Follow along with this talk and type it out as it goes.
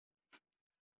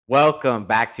Welcome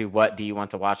back to What Do You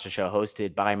Want to Watch, the show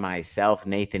hosted by myself,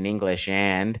 Nathan English,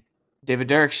 and David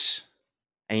Dirks.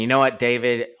 you know what,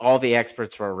 David? All the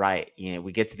experts were right.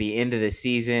 We get to the end of the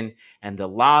season, and the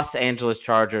Los Angeles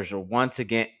Chargers are once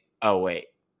again. Oh wait.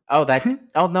 Oh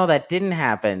no, that didn't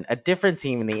happen. A different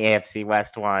team in the AFC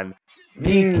West won.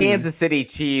 The Kansas City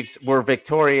Chiefs were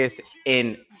victorious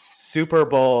in Super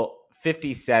Bowl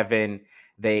 57.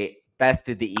 They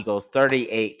bested the Eagles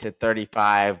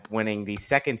 38-35, winning the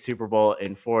second Super Bowl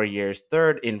in 4 years,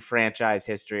 third in franchise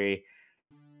history.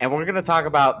 And we're going to talk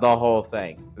about the whole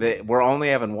thing. We're only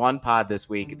having one pod this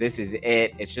week. This is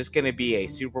it. It's just going to be a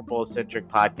Super Bowl-centric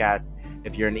podcast.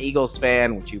 If you're an Eagles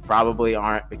fan, which you probably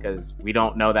aren't because we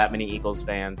don't know that many Eagles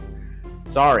fans,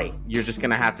 sorry, you're just going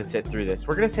to have to sit through this.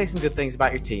 We're going to say some good things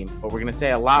about your team, but we're going to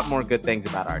say a lot more good things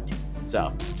about our team.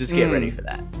 So just get ready for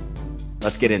that.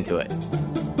 Let's get into it.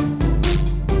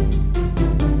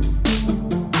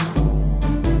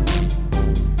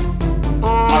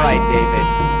 All right,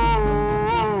 David.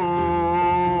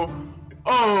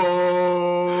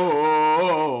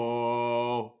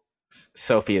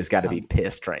 Sophia's got to be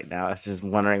pissed right now. I was just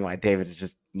wondering why David is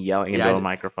just yelling into a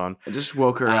microphone. I just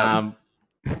woke her up.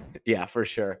 Yeah, for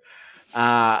sure.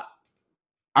 I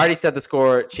already said the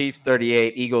score. Chiefs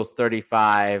 38, Eagles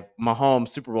 35. Mahomes,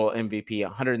 Super Bowl MVP,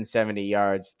 170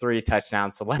 yards, 3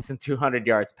 touchdowns, so less than 200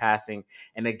 yards passing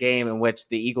in a game in which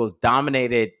the Eagles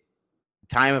dominated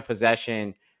time of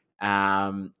possession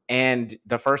and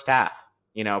the first half.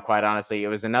 Quite honestly, it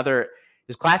was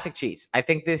classic Chiefs. I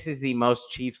think this is the most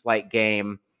Chiefs-like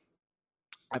game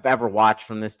I've ever watched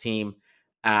from this team.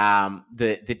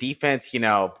 The defense,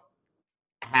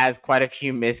 has quite a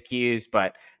few miscues,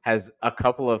 but has a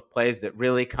couple of plays that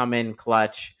really come in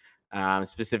clutch,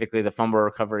 specifically the fumble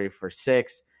recovery for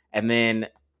 6. And then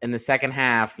in the second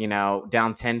half,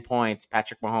 down 10 points,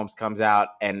 Patrick Mahomes comes out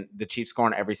and the Chiefs score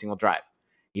on every single drive.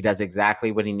 He does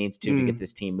exactly what he needs to get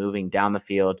this team moving down the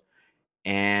field.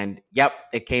 And, yep,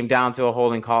 it came down to a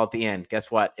holding call at the end.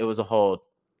 Guess what? It was a hold.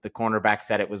 The cornerback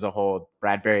said it was a hold.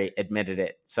 Bradbury admitted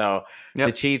it. So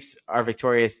The Chiefs are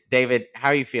victorious. David, how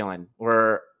are you feeling?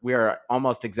 We are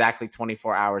almost exactly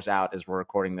 24 hours out as we're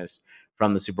recording this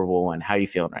from the Super Bowl win. How are you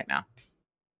feeling right now?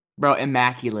 Bro,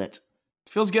 immaculate.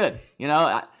 Feels good.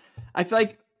 I feel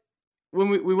like when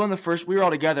we won the first, we were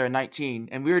all together in 19,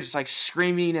 and we were just like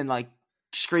screaming and like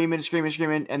screaming,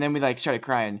 and then we like started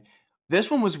crying. This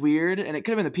one was weird, and it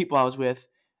could have been the people I was with.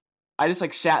 I just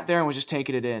like sat there and was just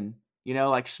taking it in,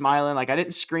 like smiling. Like I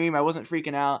didn't scream. I wasn't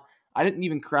freaking out. I didn't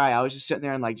even cry. I was just sitting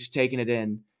there and like just taking it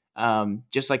in,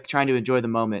 just like trying to enjoy the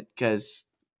moment because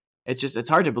it's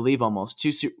hard to believe almost.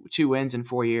 Two wins in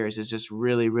 4 years is just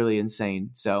really, really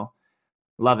insane. So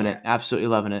loving it. Absolutely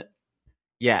loving it.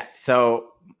 Yeah.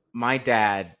 So my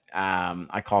dad,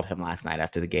 I called him last night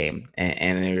after the game,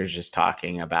 and we were just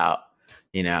talking about,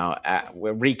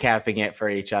 we're recapping it for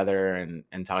each other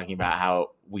and talking about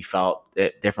how we felt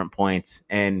at different points.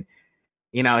 And,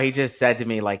 he just said to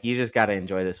me, like, you just got to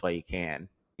enjoy this while you can,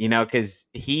 because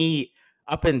he,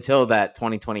 up until that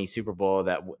 2020 Super Bowl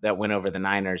that went over the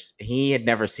Niners, he had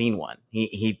never seen one.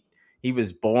 He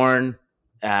was born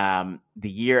the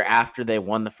year after they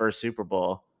won the first Super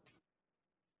Bowl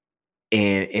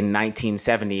in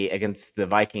 1970 against the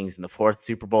Vikings in the 4th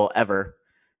Super Bowl ever.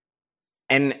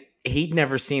 And he'd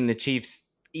never seen the Chiefs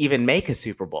even make a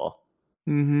Super Bowl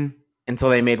until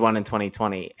they made one in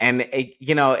 2020. And,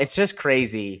 it's just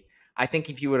crazy. I think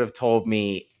if you would have told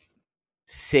me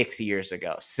 6 years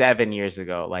ago, 7 years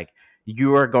ago, like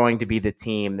you are going to be the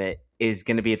team that is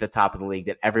going to be at the top of the league,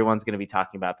 that everyone's going to be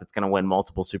talking about, that's going to win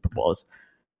multiple Super Bowls,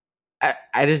 I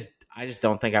just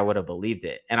don't think I would have believed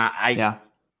it. And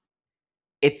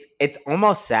it's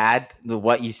almost sad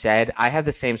what you said. I had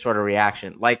the same sort of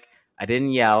reaction. Like, I didn't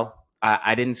yell.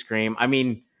 I didn't scream. I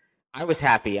mean, I was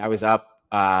happy. I was up.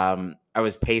 I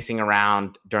was pacing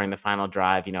around during the final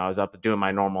drive. I was up doing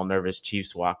my normal nervous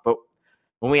Chiefs walk. But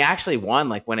when we actually won,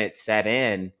 like when it set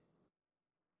in,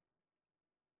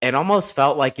 it almost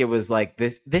felt like it was like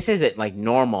this isn't like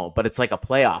normal, but it's like a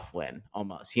playoff win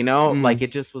almost, Like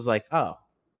it just was like, oh,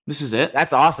 this is it.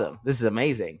 That's awesome. This is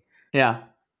amazing. Yeah.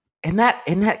 Isn't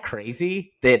that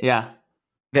crazy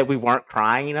that we weren't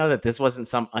crying, that this wasn't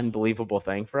some unbelievable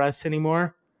thing for us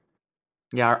anymore?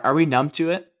 Yeah. Are we numb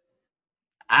to it?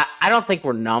 I don't think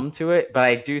we're numb to it, but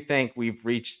I do think we've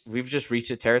just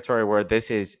reached a territory where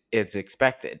it's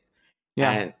expected.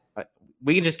 Yeah. And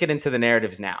we can just get into the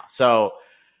narratives now. So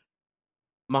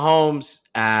Mahomes,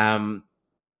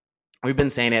 we've been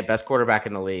saying it, best quarterback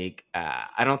in the league.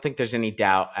 I don't think there's any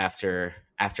doubt after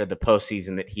the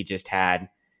postseason that he just had.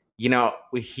 He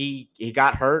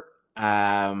got hurt.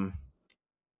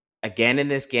 again in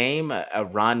this game, a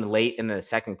run late in the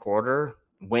second quarter,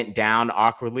 went down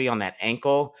awkwardly on that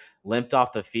ankle, limped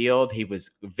off the field. He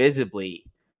was visibly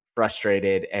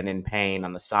frustrated and in pain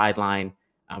on the sideline.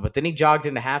 But then he jogged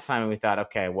into halftime, and we thought,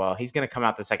 okay, well, he's going to come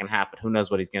out the second half, but who knows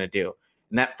what he's going to do.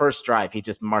 And that first drive, he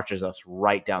just marches us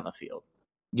right down the field.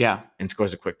 Yeah. And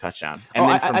scores a quick touchdown. And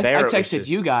then from there, I texted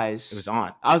you guys. It was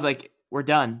on. I was like, we're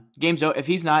done. Game's over. If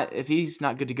he's not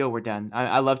good to go, we're done.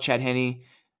 I love Chad Henne,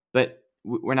 but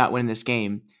we're not winning this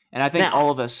game. And I think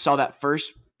all of us saw that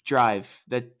first drive,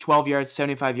 the 12-yard,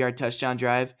 75-yard touchdown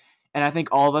drive. And I think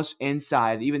all of us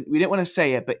inside, even we didn't want to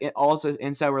say it, but all of us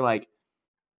inside were like,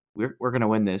 we're gonna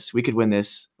win this. We could win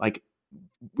this. Like,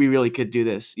 we really could do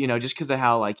this. Just because of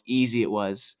how like easy it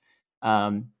was.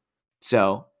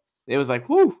 So it was like,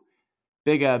 whoo,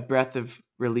 big breath of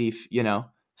relief.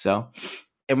 So.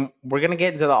 And we're going to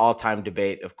get into the all-time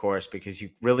debate, of course, because you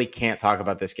really can't talk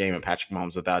about this game and Patrick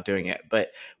Mahomes without doing it.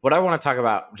 But what I want to talk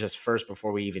about just first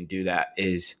before we even do that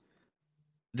is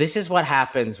this is what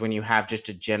happens when you have just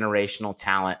a generational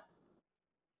talent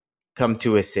come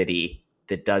to a city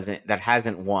that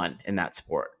hasn't won in that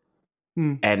sport.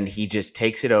 And he just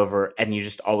takes it over, and you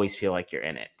just always feel like you're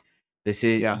in it. This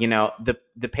is,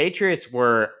 the Patriots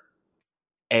were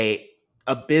a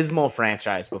abysmal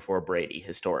franchise before Brady.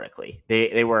 Historically,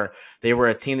 they were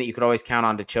a team that you could always count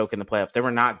on to choke in the playoffs. They were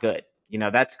not good.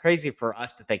 That's crazy for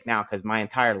us to think now, because my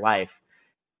entire life,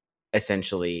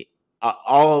 essentially,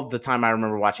 all the time I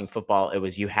remember watching football, it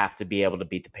was you have to be able to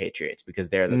beat the Patriots because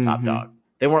they're the top dog.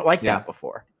 They weren't like that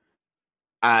before.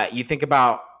 You think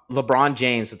about LeBron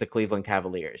James with the Cleveland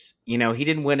Cavaliers. He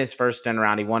didn't win his first stint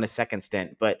around. He won his second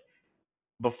stint, but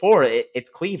before it's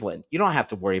Cleveland. You don't have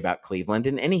to worry about Cleveland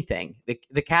in anything.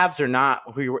 The Cavs are not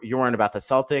who you're worrying about. The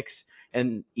Celtics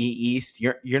and East.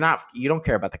 You don't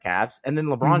care about the Cavs. And then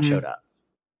LeBron showed up,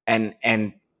 and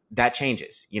that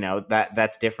changes.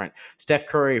 That's different. Steph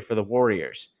Curry for the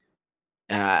Warriors.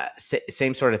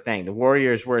 Same sort of thing. The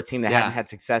Warriors were a team that hadn't had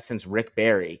success since Rick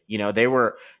Barry. They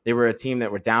were a team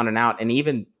that were down and out. And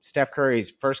even Steph Curry's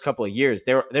first couple of years,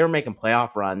 they were making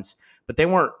playoff runs, but they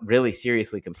weren't really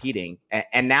seriously competing.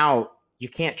 And now you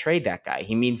can't trade that guy.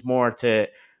 He means more to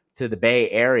the Bay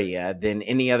Area than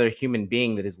any other human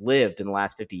being that has lived in the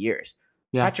last 50 years.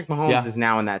 Yeah. Patrick Mahomes is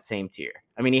now in that same tier.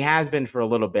 I mean, he has been for a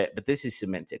little bit, but this has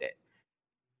cemented it.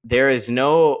 There is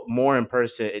no more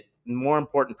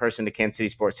important person to Kansas City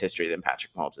sports history than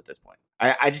Patrick Mahomes at this point.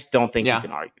 I just don't think you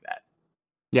can argue that.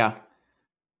 Yeah.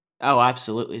 Oh,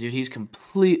 absolutely, dude. He's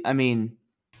complete. I mean,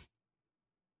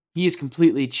 he has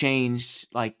completely changed,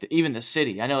 like, even the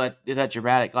city. I know that is that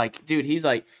dramatic. Like, dude, he's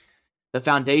like the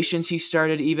foundations he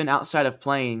started even outside of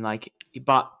playing. Like, he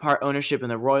bought part ownership in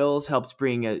the Royals, helped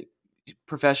bring a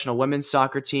professional women's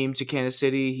soccer team to Kansas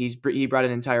City. He brought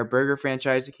an entire burger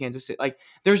franchise to Kansas City. Like,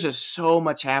 there's just so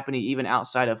much happening even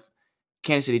outside of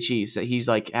Kansas City Chiefs that he's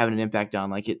like having an impact on.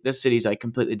 Like, this city's like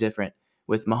completely different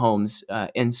with Mahomes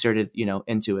inserted,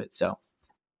 into it. So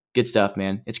good stuff,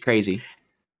 man. It's crazy.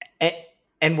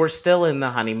 And we're still in the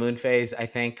honeymoon phase, I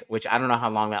think, which I don't know how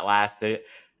long that lasts.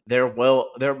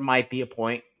 There might be a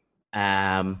point,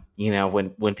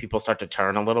 when people start to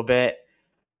turn a little bit.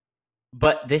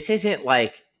 But this isn't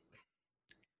like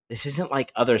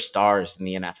other stars in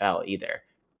the NFL either.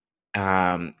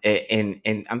 And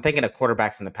I'm thinking of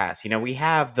quarterbacks in the past. We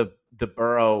have the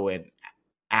Burrow and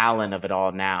Allen of it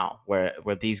all now, where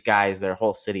these guys, their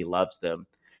whole city loves them.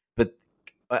 But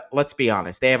let's be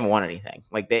honest, they haven't won anything.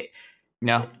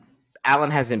 No.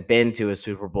 Allen hasn't been to a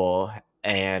Super Bowl,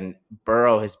 and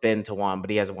Burrow has been to one, but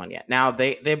he hasn't won yet. Now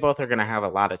they both are going to have a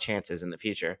lot of chances in the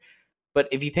future. But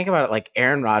if you think about it, like,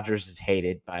 Aaron Rodgers is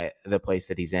hated by the place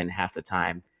that he's in half the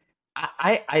time.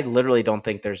 I literally don't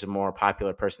think there's a more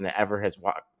popular person that ever has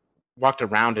walked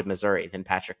around in Missouri than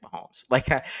Patrick Mahomes. Like,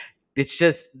 it's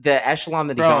just the echelon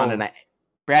that he's on. And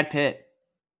Brad Pitt.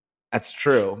 That's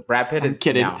true. Brad Pitt is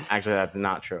kidding. No, actually, that's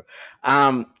not true.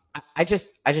 I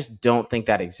just don't think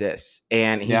that exists,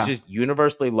 and he's just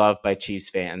universally loved by Chiefs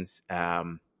fans.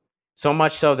 So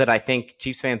much so that I think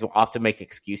Chiefs fans will often make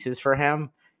excuses for him.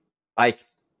 Like,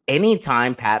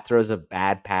 anytime Pat throws a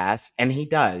bad pass, and he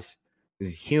does,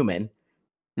 because he's human,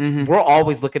 we're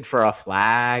always looking for a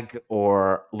flag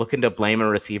or looking to blame a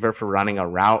receiver for running a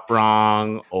route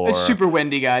wrong. Or it's super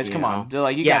windy, guys. Come on. They're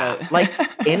like, gotta like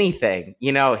anything.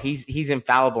 He's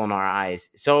infallible in our eyes.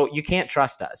 So you can't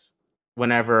trust us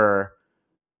whenever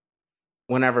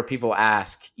people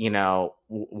ask,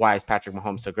 why is Patrick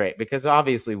Mahomes so great? Because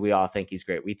obviously we all think he's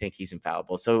great. We think he's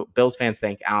infallible. So Bills fans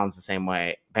think Allen's the same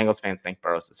way. Bengals fans think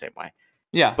Burrow's the same way.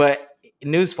 Yeah. But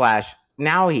newsflash,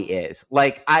 now he is.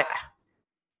 Like,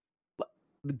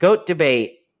 the GOAT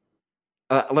debate,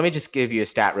 let me just give you a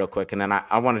stat real quick, and then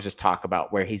I want to just talk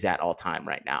about where he's at all time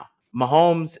right now.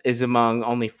 Mahomes is among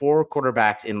only 4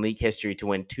 quarterbacks in league history to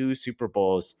win 2 Super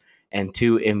Bowls and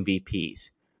 2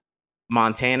 MVPs.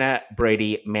 Montana,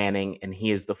 Brady, Manning, and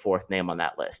he is the 4th name on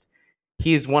that list.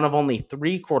 He is one of only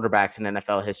 3 quarterbacks in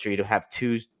NFL history to have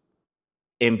 2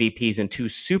 MVPs and 2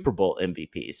 Super Bowl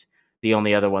MVPs. The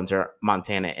only other ones are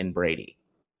Montana and Brady.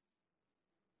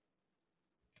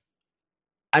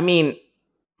 I mean,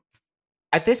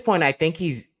 at this point, I think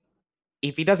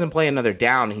if he doesn't play another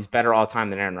down, he's better all time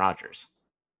than Aaron Rodgers.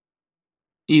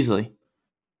 Easily.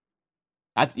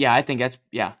 I think that's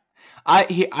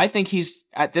I think he's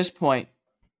at this point.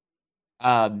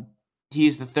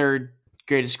 He's the 3rd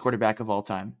greatest quarterback of all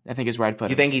time. I think is where I'd put him.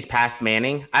 You think he's past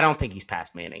Manning? I don't think he's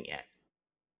past Manning yet.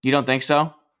 You don't think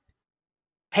so?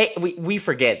 Hey, we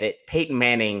forget that Peyton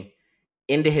Manning,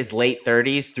 into his late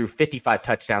 30s, threw 55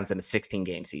 touchdowns in a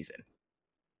 16-game season.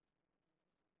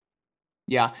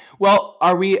 Yeah. Well,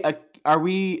 are we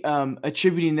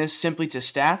attributing this simply to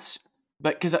stats?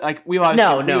 But because like we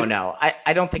obviously no.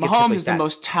 I don't think Mahomes it's is the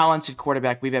most talented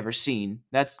quarterback we've ever seen.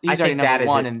 He's already number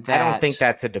one in that. I don't think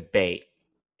that's a debate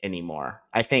anymore.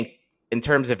 I think in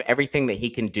terms of everything that he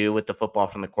can do with the football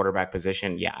from the quarterback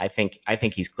position, yeah, I think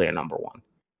he's clear number 1.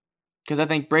 Because I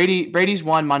think Brady's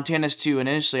 1, Montana's 2, and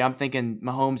initially I'm thinking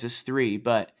Mahomes is 3.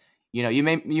 But you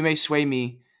may sway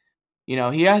me.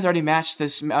 He has already matched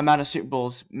this amount of Super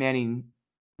Bowls Manning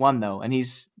won though, and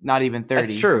he's not even 30.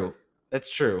 That's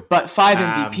true. But 5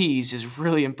 MVPs is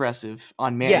really impressive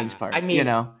on Manning's part. I mean,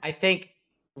 I think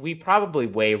we probably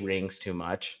weigh rings too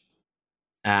much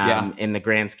in the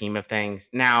grand scheme of things.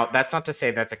 Now, that's not to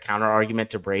say that's a counter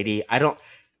argument to Brady. I don't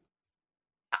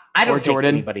take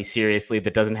anybody seriously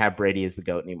that doesn't have Brady as the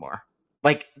GOAT anymore.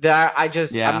 Like,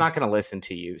 I'm not going to listen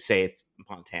to you say it's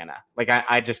Montana. Like,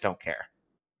 I just don't care.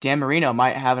 Dan Marino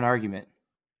might have an argument.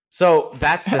 So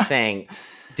that's the thing.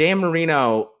 Dan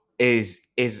Marino is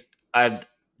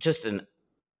just an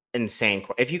insane.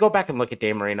 If you go back and look at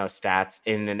Dan Marino's stats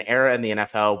in an era in the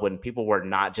NFL when people were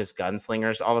not just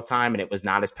gunslingers all the time and it was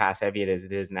not as pass heavy as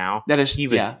it is now,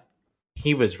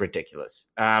 he was ridiculous.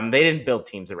 They didn't build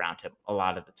teams around him a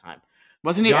lot of the time.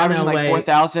 Wasn't he averaging like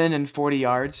 4,040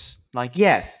 yards? Like,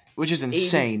 yes, which is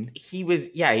insane. He was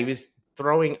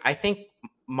throwing. I think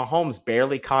Mahomes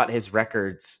barely caught his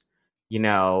records,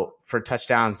 for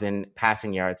touchdowns and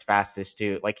passing yards fastest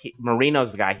too. Like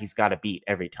Marino's the guy he's got to beat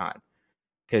every time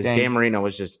because Dan Marino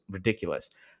was just ridiculous.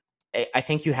 I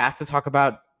think you have to talk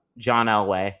about John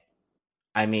Elway.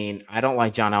 I mean, I don't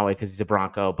like John Elway because he's a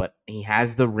Bronco, but he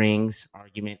has the rings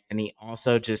argument and he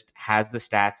also just has the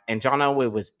stats. And John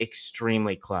Elway was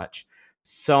extremely clutch.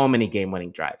 So many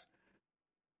game-winning drives.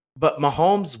 But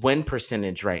Mahomes' win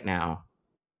percentage right now,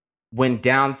 when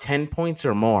down 10 points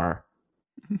or more,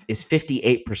 is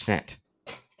 58%.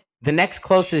 The next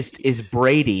closest is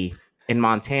Brady in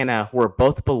Montana, who are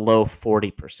both below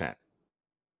 40%.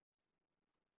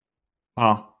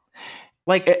 Wow.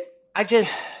 Like,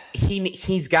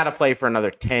 he's got to play for another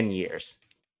 10 years.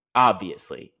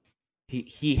 Obviously.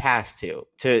 He has to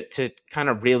kind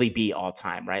of really be all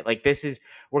time, right? Like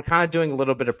we're kind of doing a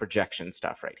little bit of projection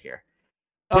stuff right here.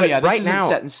 But this isn't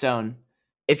set in stone.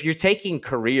 If you're taking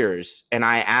careers and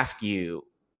I ask you,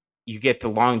 you get the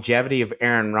longevity of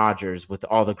Aaron Rodgers with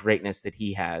all the greatness that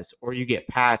he has, or you get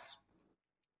Pat's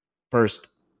first,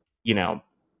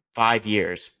 5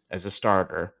 years as a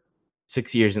starter,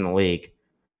 6 years in the league.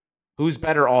 Who's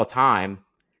better all time?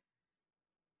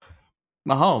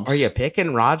 Mahomes. Are you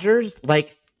picking Rodgers?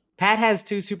 Like, Pat has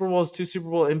 2 Super Bowls, 2 Super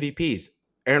Bowl MVPs.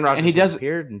 Aaron Rodgers has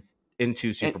appeared in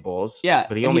 2 Super Bowls. Yeah,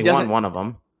 but he only won one of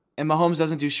them. And Mahomes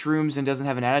doesn't do shrooms and doesn't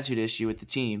have an attitude issue with the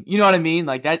team. You know what I mean?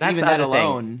 Like that's even that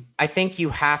alone. Thing. I think you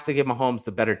have to give Mahomes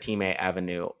the better teammate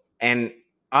avenue. And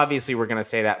obviously we're going to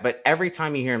say that. But every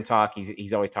time you hear him talk,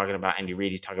 he's always talking about Andy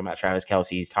Reid. He's talking about Travis Kelce.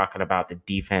 He's talking about the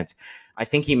defense. I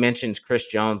think he mentions Chris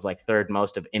Jones like third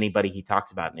most of anybody he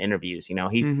talks about in interviews.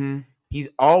 He's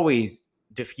always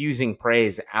diffusing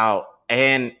praise out.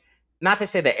 And not to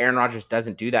say that Aaron Rodgers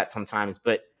doesn't do that sometimes,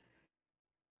 but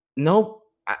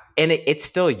and it's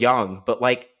still young, but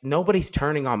like nobody's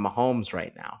turning on Mahomes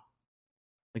right now.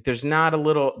 Like there's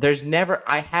never,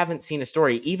 I haven't seen a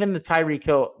story. Even when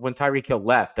Tyreek Hill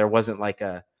left, there wasn't like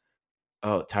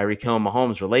Tyreek Hill and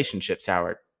Mahomes relationship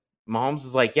soured. Mahomes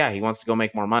was like, yeah, he wants to go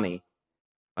make more money.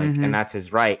 Like, and that's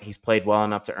his right. He's played well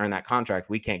enough to earn that contract.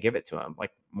 We can't give it to him.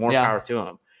 Like more power to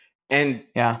him. And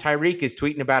Tyreek is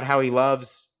tweeting about how he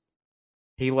loves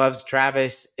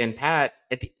Travis and Pat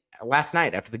last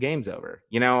night after the game's over.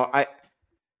 He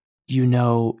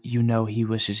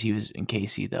wishes he was in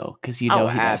KC though, because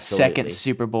that second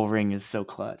Super Bowl ring is so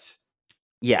clutch.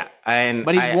 Yeah, and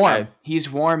But he's warm. He's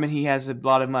warm, and he has a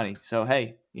lot of money. So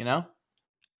hey,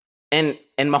 and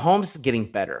Mahomes is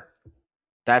getting better.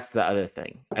 That's the other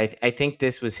thing. I think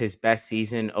this was his best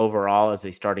season overall as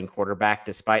a starting quarterback,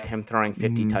 despite him throwing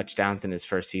 50 touchdowns in his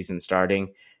first season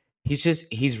starting.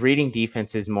 He's reading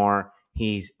defenses more.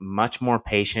 He's much more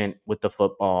patient with the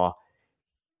football.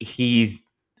 He's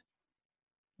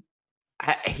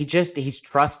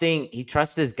trusting. He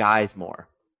trusts his guys more.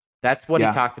 That's what he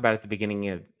talked about at the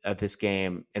beginning of this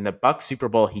game. In the Bucs Super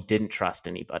Bowl, he didn't trust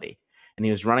anybody. And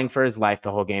he was running for his life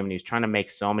the whole game, and he was trying to make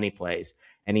so many plays.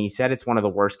 And he said it's one of the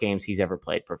worst games he's ever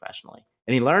played professionally.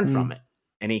 And he learned from it.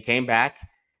 And he came back,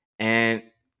 and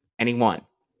he won.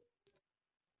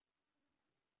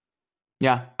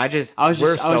 Yeah.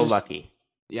 We're so lucky.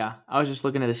 Yeah. I was just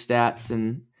looking at his stats,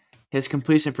 and his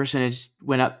completion percentage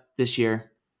went up this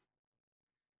year.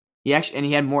 He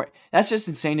had more. That's just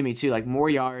insane to me too. Like more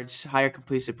yards, higher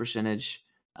completion percentage,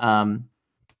 and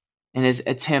his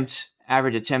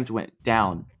average attempt went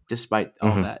down despite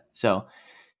all that. So,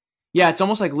 yeah, it's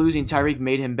almost like losing Tyreek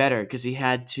made him better because he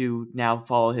had to now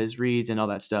follow his reads and all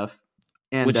that stuff.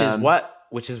 And which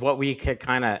is what we had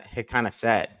kind of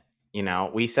said.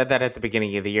 We said that at the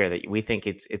beginning of the year that we think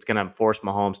it's going to force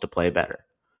Mahomes to play better.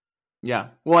 Yeah.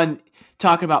 Well, and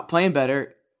talking about playing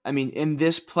better. I mean, in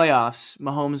this playoffs,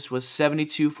 Mahomes was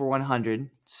 72 for 100,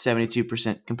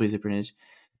 72% completion percentage,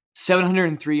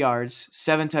 703 yards,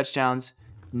 7 touchdowns,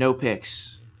 no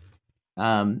picks.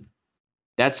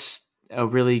 That's a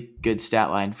really good stat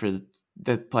line for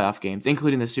the playoff games,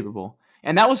 including the Super Bowl.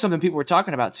 And that was something people were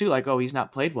talking about too, like, oh, he's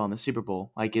not played well in the Super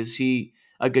Bowl. Like, is he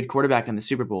a good quarterback in the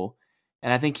Super Bowl?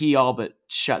 And I think he all but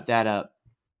shut that up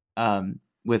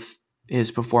with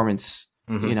his performance,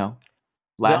 last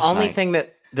The only night. thing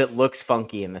that looks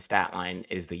funky in the stat line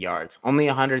is the yards. Only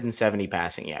 170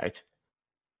 passing yards,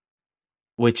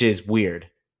 which is weird.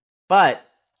 But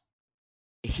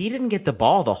he didn't get the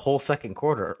ball the whole second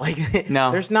quarter. Like,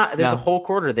 no, there's a whole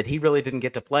quarter that he really didn't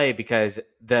get to play because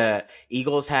the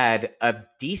Eagles had a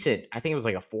decent, I think it was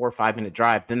like a 4 or 5 minute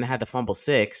drive. Then they had to fumble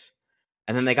 6.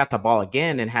 And then they got the ball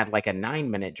again and had like a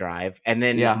 9-minute drive. And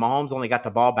then Mahomes only got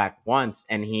the ball back once,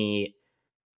 and he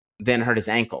then hurt his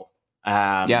ankle.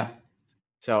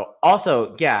 So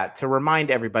also, to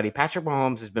remind everybody, Patrick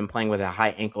Mahomes has been playing with a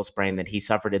high ankle sprain that he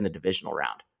suffered in the divisional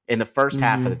round, in the first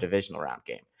half of the divisional round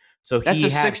game. So that's he a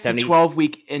 6 to 12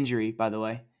 week injury, by the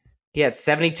way. He had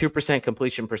 72%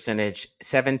 completion percentage,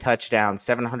 7 touchdowns,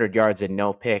 700 yards, and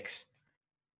no picks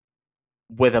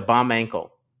with a bum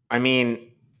ankle. I mean,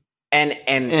 and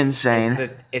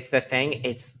insane. It's the thing.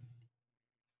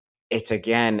 It's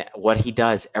again what he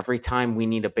does every time we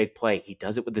need a big play. He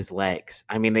does it with his legs.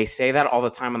 I mean, they say that all the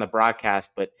time on the broadcast,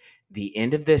 but the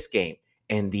end of this game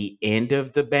and the end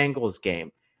of the Bengals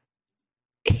game,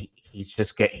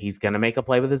 he's going to make a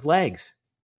play with his legs.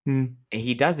 And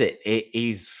he does it.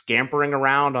 He's scampering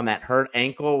around on that hurt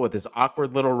ankle with his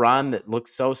awkward little run that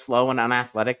looks so slow and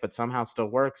unathletic, but somehow still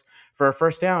works for a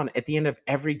first down at the end of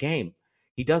every game.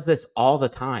 He does this all the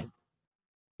time.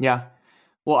 Yeah.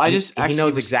 Well, he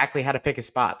knows exactly how to pick his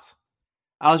spots.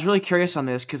 I was really curious on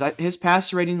this because his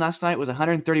passer rating last night was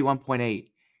 131.8.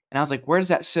 And I was like, where does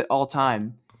that sit all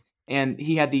time? And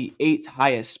he had the 8th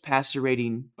highest passer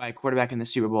rating by a quarterback in the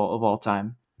Super Bowl of all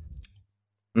time.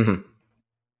 Mm-hmm.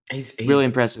 He's really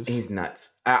impressive. He's nuts.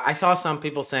 I saw some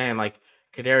people saying like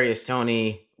Kadarius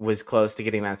Toney was close to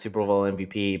getting that Super Bowl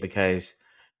MVP because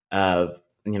of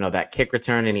that kick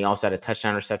return, and he also had a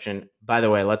touchdown reception. By the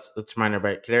way, let's remind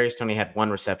everybody, Kadarius Toney had 1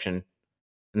 reception,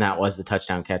 and that was the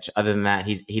touchdown catch. Other than that,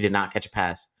 he did not catch a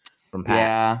pass from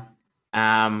Pat.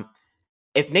 Yeah.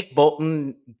 If Nick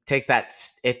Bolton takes that,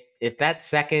 if that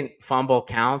second fumble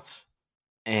counts,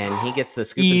 and he gets the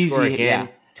scoop and score again. Yeah.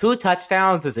 2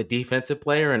 touchdowns as a defensive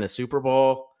player in a Super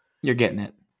Bowl. You're getting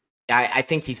it. I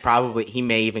think he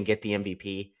may even get the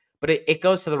MVP, but it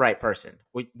goes to the right person.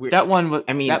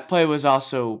 That play was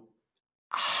also,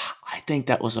 I think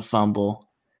that was a fumble,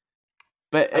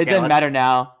 but it doesn't matter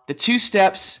now. The 2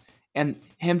 steps and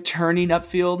him turning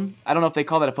upfield. I don't know if they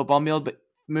call that a football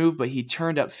move, but he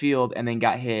turned upfield and then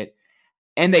got hit,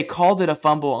 and they called it a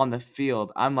fumble on the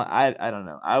field. I don't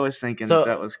know. I was thinking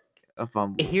that was a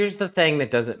fumble. Here's the thing that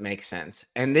doesn't make sense.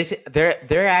 And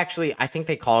they're actually, I think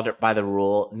they called it by the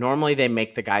rule. Normally they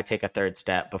make the guy take a 3rd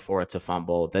step before it's a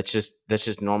fumble. That's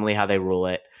just normally how they rule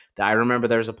it. I remember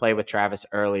there was a play with Travis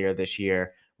earlier this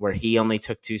year where he only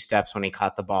took 2 steps when he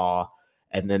caught the ball,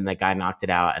 and then the guy knocked it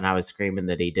out, and I was screaming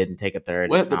that he didn't take a 3rd.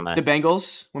 The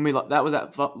Bengals, that was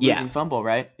that losing fumble,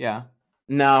 right? Yeah.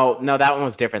 No, that one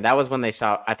was different. That was when I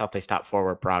thought they stopped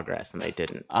forward progress, and they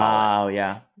didn't. Oh,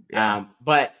 yeah.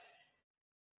 But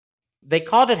they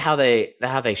called it how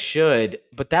they should,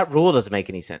 but that rule doesn't make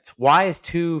any sense. Why is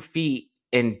 2 feet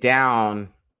and down,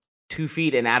 2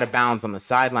 feet and out of bounds on the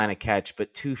sideline a catch,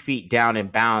 but 2 feet down in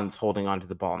bounds holding onto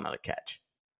the ball not a catch?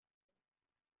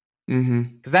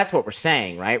 Because that's what we're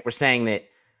saying, right? We're saying that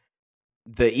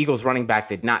the Eagles running back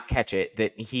did not catch it,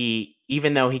 that he,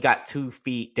 even though he got 2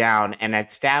 feet down and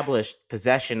established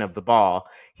possession of the ball,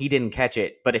 he didn't catch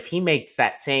it. But if he makes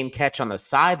that same catch on the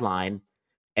sideline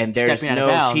and there's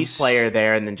no Chiefs player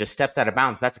there and then just steps out of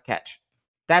bounds, that's a catch.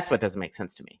 That's what doesn't make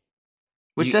sense to me.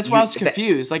 That's why I was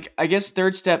confused. I guess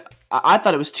third step, I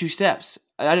thought it was 2 steps.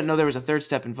 I didn't know there was a third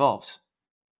step involved.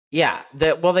 Yeah.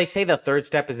 They say the third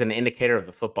step is an indicator of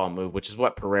the football move, which is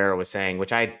what Pereira was saying,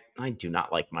 which I do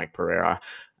not like Mike Pereira.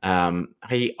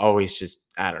 He always just,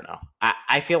 I don't know.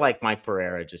 I feel like Mike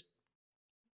Pereira just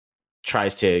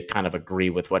tries to kind of agree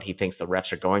with what he thinks the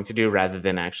refs are going to do rather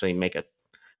than actually make a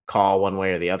call one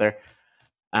way or the other.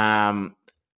 But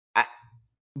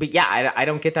yeah, I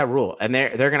don't get that rule. And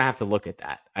they're going to have to look at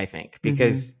that, I think,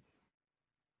 because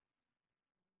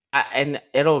and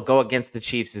it'll go against the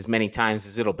Chiefs as many times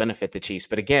as it'll benefit the Chiefs.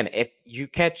 But again, if you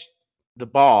catch the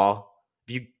ball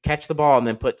and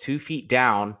then put 2 feet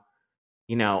down,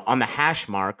 on the hash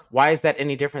mark, why is that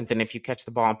any different than if you catch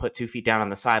the ball and put 2 feet down on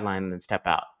the sideline and then step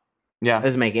out? Yeah. It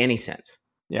doesn't make any sense.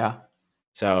 Yeah.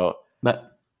 So,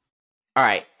 but all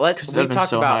right, we've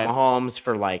talked about Mahomes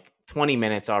for like 20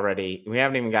 minutes already. We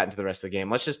haven't even gotten to the rest of the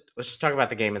game. Let's just talk about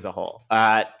the game as a whole.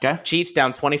 Okay. Chiefs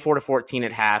down 24-14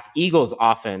 at half. Eagles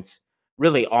offense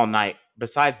really all night,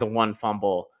 besides the one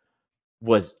fumble,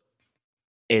 was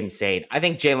insane. I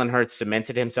think Jalen Hurts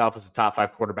cemented himself as a top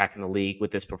 5 quarterback in the league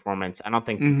with this performance. I don't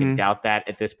think we can doubt that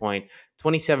at this point.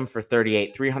 27 for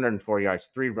 38, 304 yards,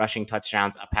 3 rushing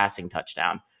touchdowns, a passing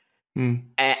touchdown. And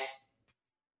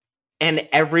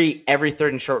every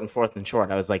third and short and fourth and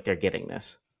short, I was like, they're getting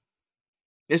this.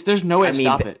 There's no way to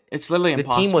stop it. It's literally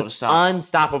impossible to stop. The team was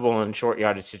unstoppable in short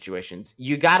yardage situations.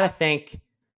 You got to think,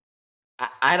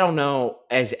 I don't know,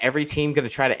 is every team going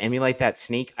to try to emulate that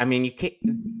sneak? I mean,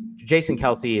 Jason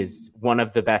Kelce is one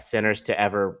of the best centers to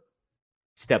ever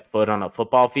step foot on a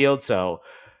football field. So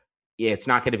yeah, it's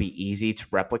not going to be easy to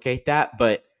replicate that,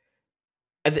 but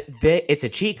it's a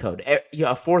cheat code. A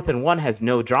 4th and 1 has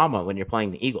no drama when you're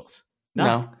playing the Eagles.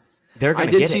 No. They're going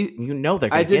to get it. They're going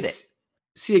to get it.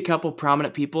 See a couple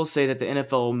prominent people say that the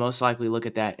NFL will most likely look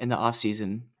at that in the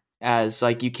offseason as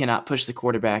like you cannot push the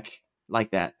quarterback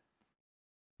like that.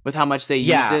 With how much they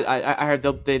used it, I heard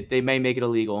they may make it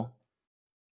illegal.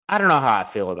 I don't know how I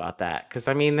feel about that because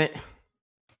I mean,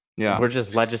 we're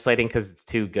just legislating because it's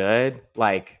too good.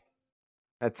 Like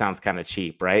that sounds kind of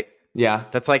cheap, right? Yeah,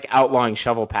 that's like outlawing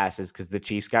shovel passes because the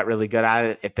Chiefs got really good at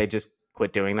it. If they just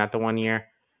quit doing that the one year.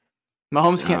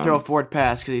 Mahomes can't throw a forward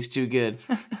pass because he's too good.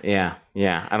 yeah,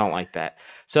 I don't like that.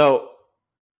 So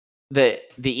the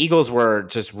Eagles were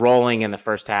just rolling in the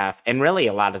first half, and really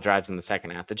a lot of drives in the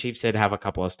second half. The Chiefs did have a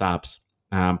couple of stops.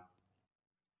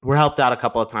 We're helped out a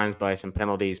couple of times by some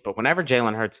penalties, but whenever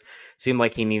Jalen Hurts seemed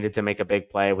like he needed to make a big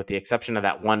play, with the exception of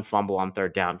that one fumble on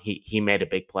third down, he made a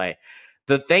big play.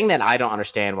 The thing that I don't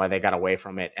understand why they got away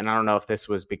from it, and I don't know if this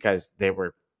was because they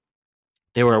were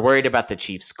worried about the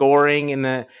Chiefs scoring in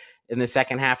the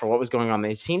second half or what was going on.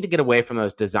 They seemed to get away from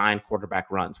those design quarterback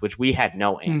runs, which we had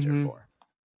no answer for.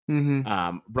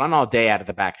 Run all day out of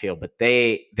the backfield, but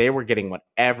they were getting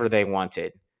whatever they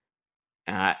wanted.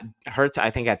 Hurts, I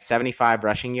think, had 75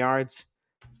 rushing yards.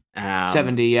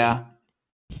 70, yeah.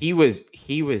 He was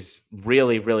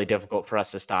really, really difficult for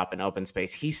us to stop in open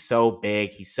space. He's so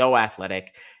big, he's so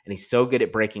athletic, and he's so good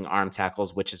at breaking arm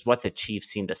tackles, which is what the Chiefs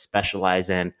seem to specialize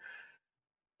in.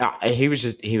 He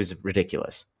was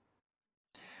ridiculous.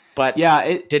 But yeah,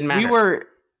 it didn't matter.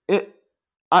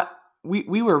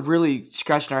 We were really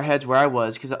scratching our heads where I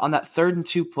was because on that 3rd and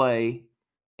 2 play,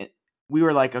 we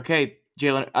were like, okay,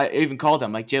 Jalen. I even called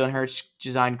him like Jalen Hurts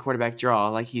designed quarterback draw,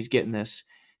 like he's getting this.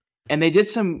 And they did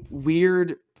some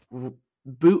weird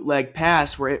bootleg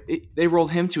pass where they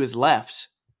rolled him to his left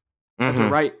as a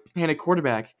right-handed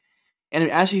quarterback, and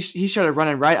as he started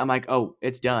running right, I'm like, oh,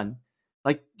 it's done.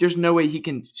 Like, there's no way he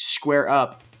can square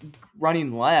up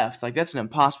running left. Like, that's an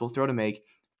impossible throw to make.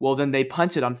 Well, then they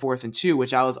punted on 4th and 2,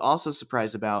 which I was also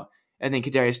surprised about. And then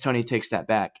Kadarius Toney takes that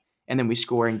back, and then we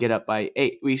score and get up by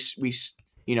 8. We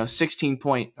 16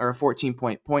 point or a 14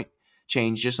 point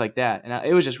change just like that, and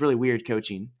it was just really weird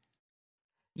coaching.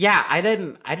 Yeah, I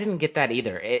didn't get that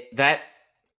either.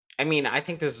 I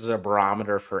think this is a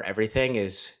barometer for everything.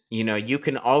 Is you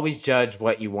can always judge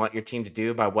what you want your team to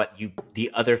do by what the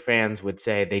other fans would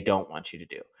say they don't want you to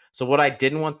do. So what I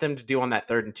didn't want them to do on that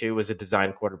 3rd and 2 was a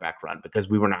design quarterback run because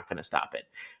we were not going to stop it.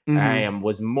 Mm-hmm.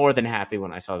 Was more than happy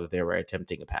when I saw that they were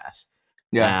attempting a pass.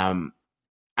 Yeah.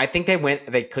 I think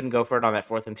they couldn't go for it on that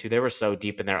 4th and 2. They were so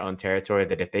deep in their own territory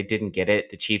that if they didn't get it,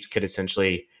 the Chiefs could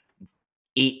essentially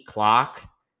eat clock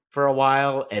for a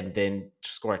while and then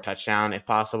score a touchdown if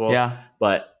possible. Yeah.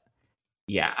 But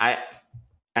yeah,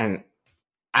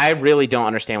 I really don't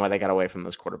understand why they got away from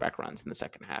those quarterback runs in the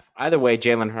second half. Either way,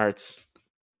 Jalen Hurts,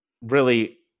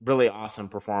 really, really awesome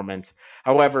performance.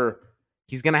 However,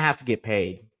 he's going to have to get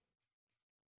paid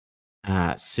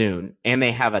soon. And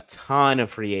they have a ton of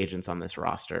free agents on this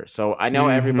roster. So I know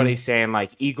everybody's saying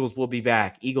like Eagles will be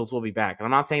back. Eagles will be back. And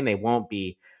I'm not saying they won't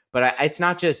be. But it's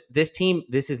not just this team.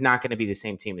 This is not going to be the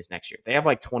same team as next year. They have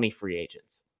like 20 free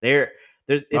agents.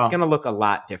 It's going to look a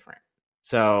lot different.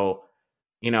 So,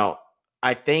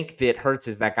 I think that Hurts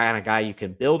is that kind of guy you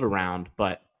can build around.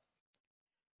 But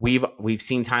we've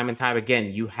seen time and time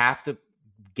again, you have to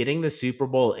getting the Super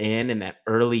Bowl in that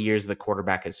early years of the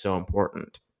quarterback is so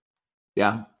important.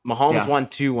 Yeah, Mahomes won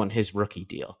 2 on his rookie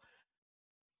deal.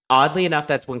 Oddly enough,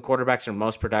 that's when quarterbacks are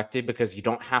most productive because you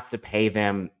don't have to pay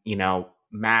them,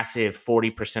 massive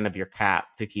 40% of your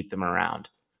cap to keep them around.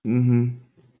 Mm-hmm.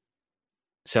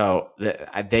 So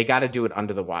they got to do it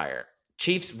under the wire.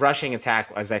 Chiefs rushing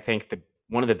attack was, I think,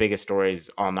 one of the biggest stories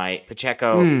all night.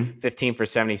 Pacheco, 15 for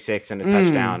 76 and a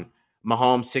touchdown.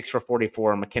 Mahomes, 6 for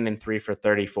 44. McKinnon, 3 for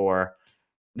 34.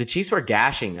 The Chiefs were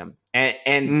gashing them.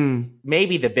 And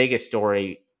maybe the biggest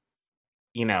story,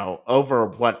 over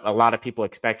what a lot of people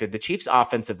expected, the Chiefs'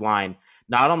 offensive line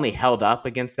not only held up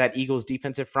against that Eagles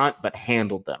defensive front, but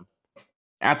handled them.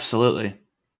 Absolutely.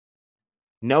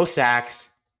 No sacks.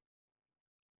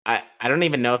 I don't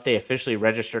even know if they officially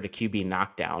registered a QB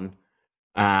knockdown.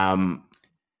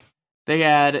 They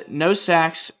had no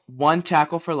sacks, 1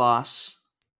 tackle for loss,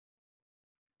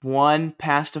 1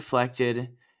 pass deflected,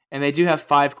 and they do have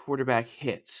 5 quarterback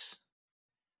hits.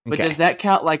 But does that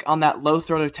count like on that low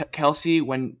throw to Kelsey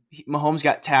when Mahomes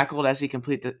got tackled as he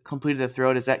completed the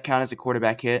throw? Does that count as a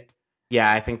quarterback hit?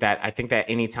 Yeah, I think that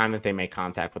any time that they make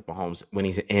contact with Mahomes when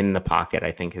he's in the pocket,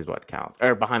 I think is what counts.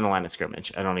 Or behind the line of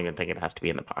scrimmage. I don't even think it has to be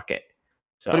in the pocket.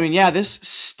 So, but I mean, this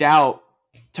stout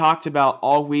talked about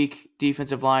all week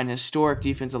defensive line, historic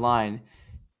defensive line,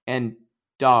 and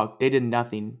dog, they did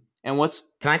nothing. And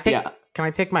can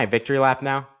I take my victory lap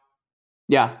now?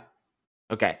 Yeah.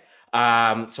 Okay. So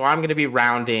I'm going to be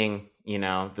rounding,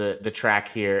 the track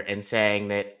here and saying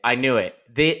that I knew it.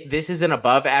 This is an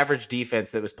above average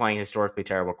defense that was playing historically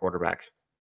terrible quarterbacks.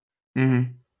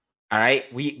 Mm-hmm. All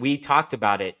right. We talked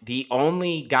about it. The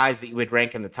only guys that you would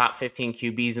rank in the top 15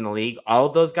 QBs in the league, all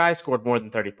of those guys scored more than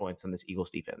 30 points on this Eagles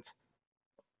defense.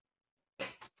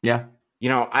 Yeah.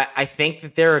 I think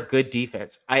that they're a good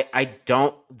defense.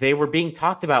 They were being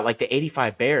talked about like the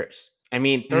 85 Bears. I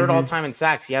mean, 3rd all time in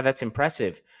sacks. Yeah, that's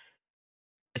impressive.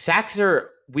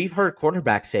 We've heard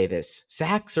quarterbacks say this.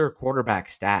 Sacks are a quarterback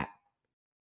stat.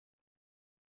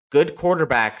 Good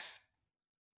quarterbacks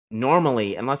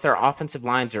normally, unless their offensive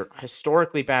lines are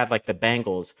historically bad like the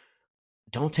Bengals,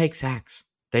 don't take sacks.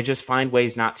 They just find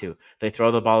ways not to. They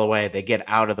throw the ball away. They get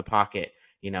out of the pocket.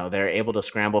 They're able to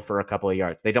scramble for a couple of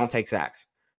yards. They don't take sacks.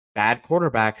 Bad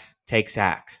quarterbacks take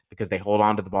sacks because they hold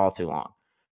on to the ball too long.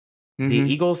 The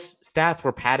Eagles' stats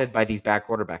were padded by these bad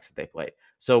quarterbacks that they played.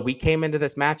 So we came into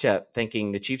this matchup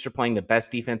thinking the Chiefs are playing the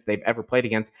best defense they've ever played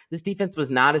against. This defense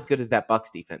was not as good as that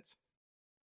Bucs defense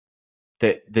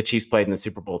that the Chiefs played in the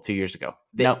Super Bowl 2 years ago.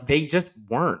 They just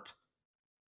weren't.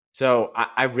 So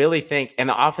I really think, and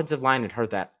the offensive line had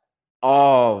heard that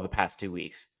all the past 2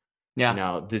 weeks.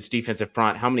 Yeah. This defensive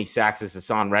front, how many sacks is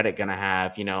Hassan Reddick going to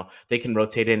have? They can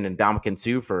rotate in Ndamukong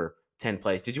Suh for 10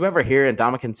 plays. Did you ever hear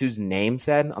Ndamukong Suh's name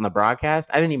said on the broadcast?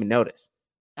 I didn't even notice.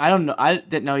 I don't know. I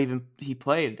didn't know even he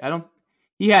played.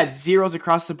 He had zeros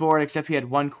across the board except he had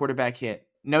 1 quarterback hit.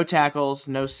 No tackles,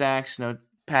 no sacks, no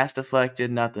pass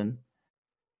deflected, nothing.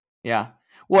 Yeah.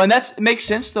 Well, and it makes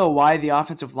sense though why the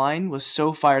offensive line was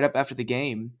so fired up after the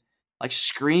game. Like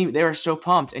they were so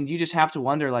pumped, and you just have to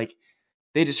wonder, like,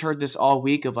 they just heard this all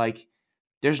week of like,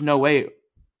 there's no way,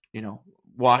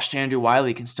 washed Andrew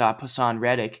Wiley can stop Hassan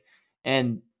Reddick,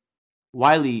 and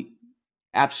Wiley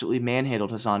absolutely manhandled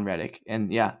Hassan Reddick,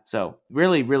 and so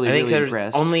really, really, really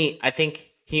impressed. I think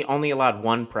he only allowed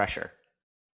 1 pressure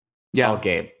all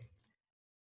game,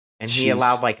 and he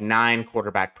allowed like 9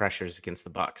 quarterback pressures against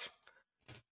the Bucs.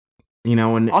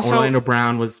 When also, Orlando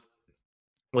Brown was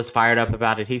fired up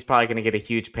about it, he's probably going to get a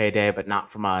huge payday, but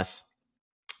not from us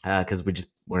because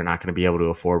we're not going to be able to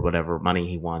afford whatever money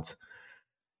he wants.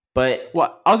 But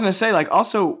I was going to say, like,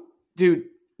 also, dude,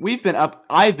 I've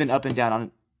been up and down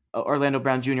on Orlando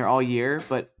Brown Jr. all year,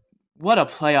 but what a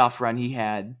playoff run he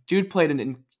had. Dude played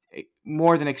a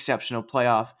more than exceptional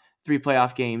three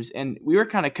playoff games, and we were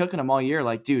kind of cooking him all year.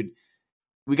 Like, dude,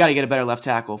 we got to get a better left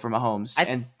tackle for Mahomes.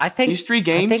 And I think these 3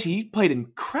 games, he played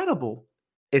incredible.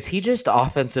 Is he just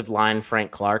offensive line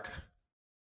Frank Clark?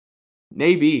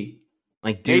 Maybe.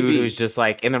 Like, dude who's just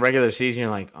like in the regular season,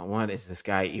 you're like, oh, what is this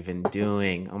guy even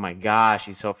doing? Oh my gosh,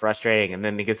 he's so frustrating. And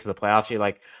then he gets to the playoffs, you're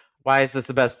like, why is this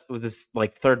this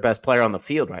like third best player on the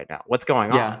field right now? What's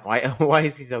going on? Why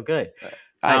is he so good?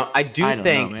 I don't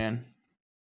think, know, man.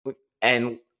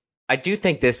 And I do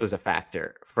think this was a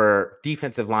factor for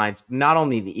defensive lines, not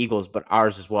only the Eagles, but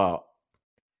ours as well.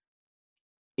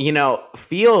 You know,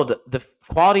 the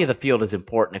quality of the field is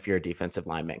important if you're a defensive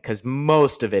lineman because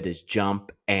most of it is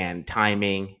jump and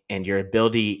timing and your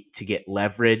ability to get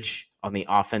leverage on the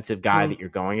offensive guy that you're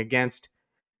going against.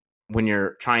 When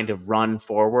you're trying to run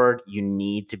forward, you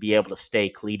need to be able to stay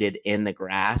cleated in the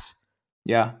grass.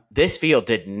 Yeah. This field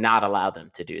did not allow them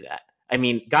to do that. I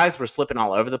mean, guys were slipping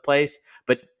all over the place,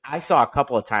 but I saw a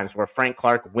couple of times where Frank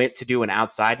Clark went to do an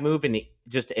outside move and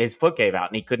his foot gave out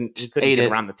and he couldn't get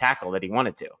around the tackle that he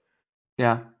wanted to.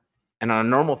 Yeah. And on a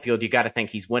normal field, you got to think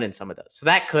he's winning some of those. So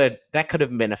that could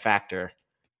have been a factor.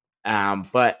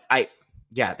 But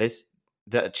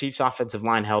the Chiefs offensive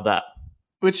line held up.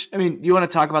 Which, I mean, you want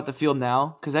to talk about the field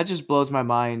now? Because that just blows my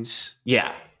mind.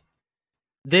 Yeah.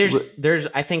 There's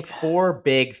I think 4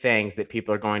 big things that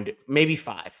people are going to, maybe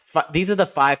 5. These are the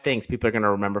 5 things people are going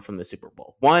to remember from the Super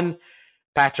Bowl. 1,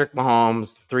 Patrick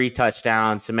Mahomes, 3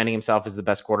 touchdowns, cementing himself as the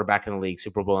best quarterback in the league,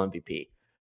 Super Bowl MVP.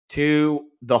 2,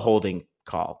 the holding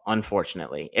call,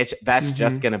 unfortunately. That's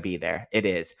just going to be there. It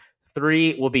is.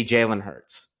 3 will be Jalen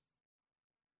Hurts.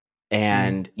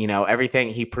 And, you know, everything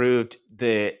he proved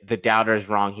the doubters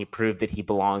wrong. He proved that he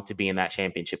belonged to be in that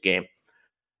championship game.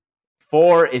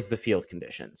 4 is the field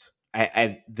conditions.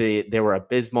 They were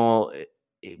abysmal.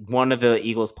 One of the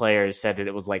Eagles players said that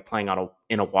it was like playing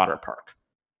in a water park.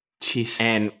 Jeez.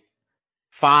 And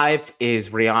 5 is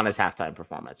Rihanna's halftime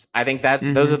performance. I think that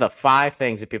those are the 5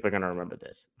 things that people are going to remember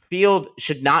this. Field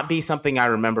should not be something I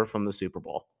remember from the Super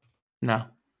Bowl. No.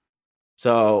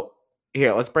 So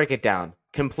here, let's break it down.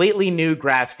 Completely new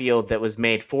grass field that was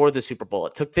made for the Super Bowl.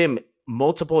 It took them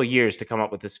multiple years to come up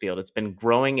with this field. It's been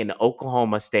growing in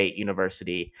Oklahoma State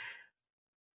University.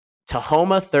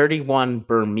 Tahoma 31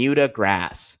 Bermuda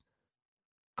grass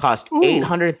cost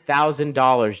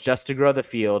 $800,000 just to grow the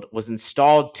field, was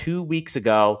installed 2 weeks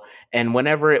ago, and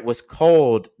whenever it was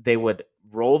cold, they would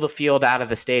roll the field out of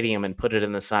the stadium and put it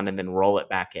in the sun and then roll it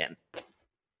back in.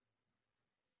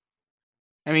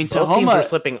 I mean, both teams were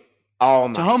slipping all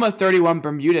night. Tahoma 31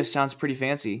 Bermuda sounds pretty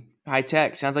fancy. High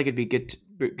tech. Sounds like it'd be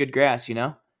good grass, you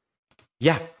know?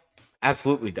 Yeah,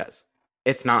 absolutely does.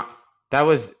 It's not. That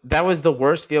was the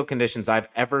worst field conditions I've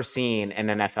ever seen an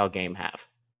NFL game have.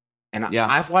 And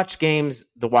I've watched games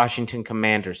the Washington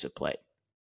Commanders have played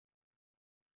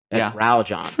at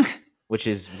Raljon, which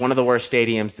is one of the worst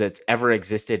stadiums that's ever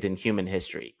existed in human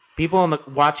history. People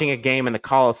watching a game in the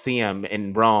Coliseum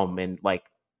in Rome in like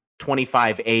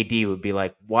 25 AD would be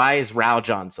like, why is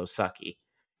Raljon so sucky?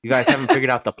 You guys haven't figured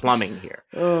out the plumbing here.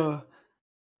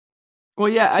 Well,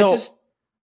 yeah, so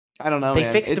I don't know. They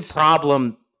fixed a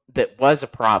problem that was a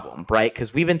problem, right?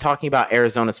 Because we've been talking about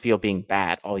Arizona's field being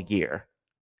bad all year.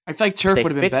 I feel like turf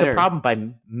would have been better. They fixed the problem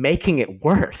by making it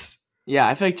worse. Yeah,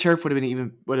 I feel like turf would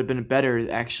have been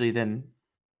better actually than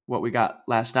what we got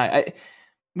last night.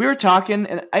 We were talking,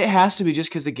 and it has to be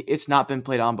just because it's not been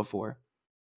played on before.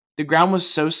 The ground was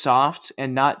so soft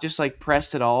and not just like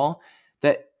pressed at all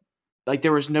that like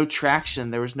there was no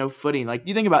traction, there was no footing. Like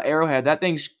you think about Arrowhead, that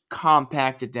thing's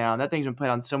compacted down. That thing's been played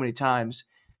on so many times,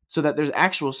 so that there's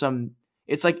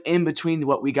it's like in between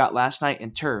what we got last night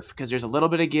and turf because there's a little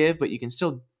bit of give, but you can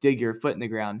still dig your foot in the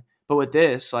ground. But with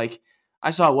this, like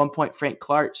I saw at one point Frank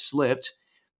Clark slipped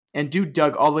and dude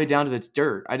dug all the way down to the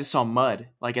dirt. I just saw mud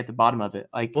like at the bottom of it.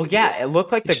 Like, well, yeah, it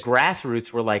looked like the grass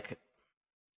roots were like,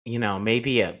 you know,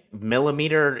 maybe a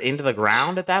millimeter into the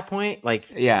ground at that point.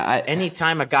 Like, yeah,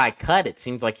 anytime a guy cut, it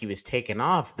seems like he was taking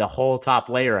off the whole top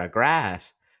layer of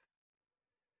grass.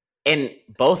 And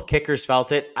both kickers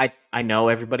felt it. I know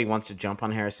everybody wants to jump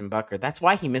on Harrison Butker. That's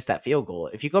why he missed that field goal.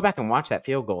 If you go back and watch that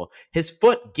field goal, his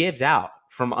foot gives out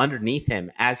from underneath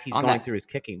him as he's going through his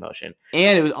kicking motion.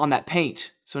 And it was on that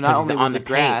paint. So not only was the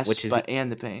grass,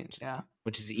 and the paint. Yeah.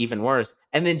 Which is even worse.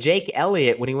 And then Jake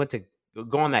Elliott, when he went to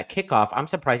go on that kickoff, I'm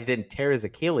surprised he didn't tear his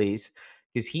Achilles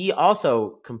because he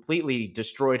also completely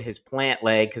destroyed his plant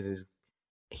leg because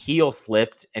heel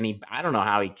slipped, and I don't know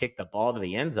how he kicked the ball to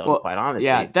the end zone. Well, Quite honestly,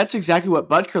 yeah, that's exactly what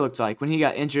Butker looked like when he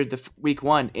got injured week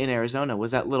 1 in Arizona.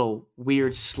 Was that little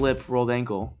weird slip, rolled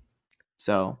ankle?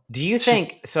 So, do you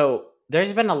think so?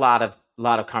 There's been a lot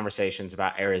of conversations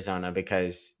about Arizona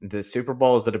because the Super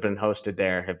Bowls that have been hosted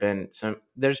there have been some.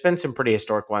 There's been some pretty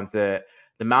historic ones. The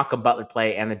Malcolm Butler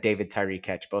play and the David Tyree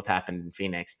catch both happened in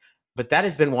Phoenix. But that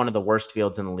has been one of the worst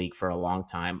fields in the league for a long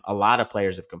time. A lot of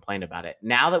players have complained about it.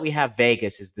 Now that we have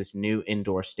Vegas as this new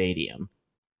indoor stadium,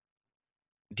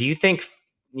 do you think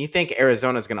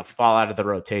Arizona is going to fall out of the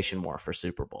rotation more for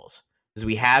Super Bowls? Because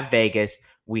we have Vegas,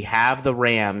 we have the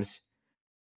Rams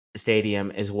stadium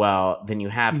as well. Then you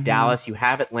have Dallas, you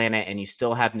have Atlanta, and you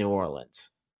still have New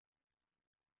Orleans.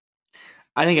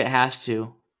 I think it has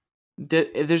to.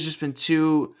 There's just been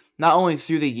two, not only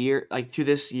through the year, like through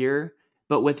this year,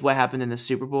 but with what happened in the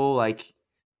Super Bowl. Like,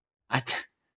 I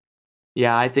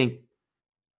think.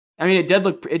 I mean, it did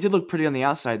look pretty on the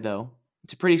outside though.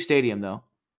 It's a pretty stadium though,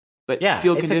 but yeah,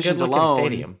 field it's conditions a good-looking alone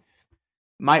stadium.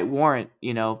 Might warrant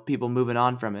people moving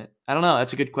on from it. I don't know.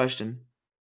 That's a good question.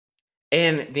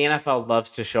 And the NFL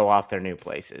loves to show off their new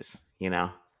places.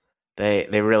 They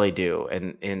really do.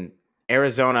 And in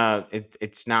Arizona,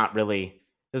 it's not really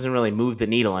doesn't really move the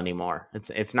needle anymore.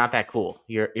 It's not that cool.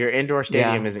 Your indoor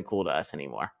stadium isn't cool to us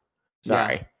anymore.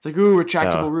 Sorry. Yeah. It's like,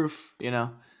 retractable roof,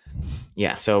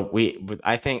 Yeah, so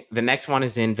I think the next one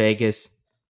is in Vegas.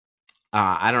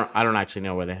 I don't actually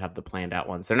know where they have the planned out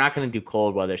ones. They're not going to do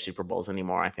cold weather Super Bowls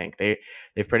anymore. I think they've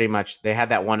pretty much they had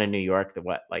that one in New York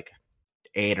like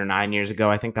 8 or 9 years ago.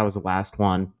 I think that was the last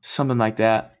one. Something like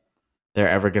that. They're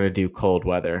ever going to do cold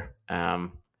weather.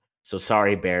 So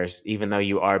sorry, Bears. Even though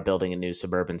you are building a new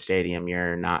suburban stadium,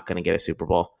 you're not going to get a Super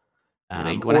Bowl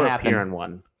or appear in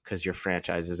one because your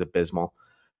franchise is abysmal.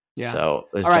 Yeah. So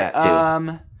there's that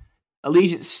too.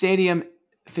 Allegiant Stadium,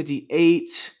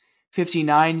 58,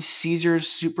 59, Caesars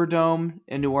Superdome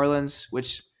in New Orleans,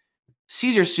 which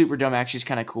Caesars Superdome actually is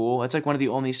kind of cool. It's like one of the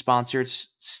only sponsored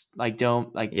that's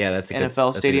NFL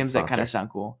stadiums that kind of sound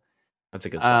cool. That's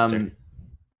a good sponsor.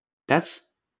 That's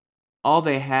all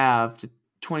they have to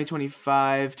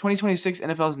 2025. 2026,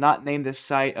 NFL has not named the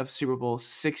site of Super Bowl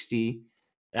 60.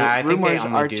 I think rumors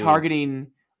are targeting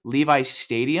Levi's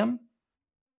Stadium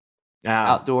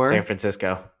outdoor. San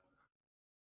Francisco.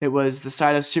 It was the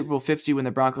site of Super Bowl 50 when the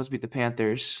Broncos beat the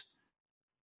Panthers.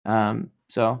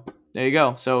 So there you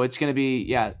go. So it's going to be,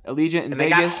 Allegiant in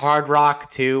Vegas. They got Hard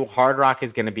Rock too. Hard Rock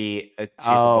is going to be a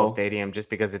Super Bowl stadium just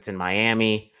because it's in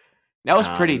Miami. That was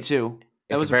pretty too.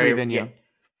 That was a pretty venue. Yeah.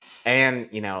 And,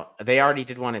 they already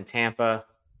did one in Tampa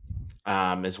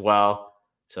as well.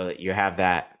 So that you have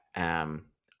that.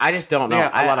 I just don't know.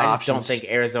 I just don't think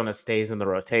Arizona stays in the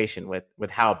rotation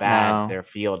with how bad their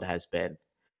field has been.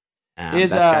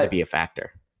 That's got to be a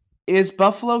factor. Is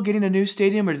Buffalo getting a new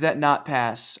stadium, or did that not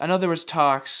pass? I know there was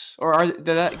talks, or did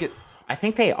that get? I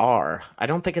think they are. I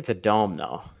don't think it's a dome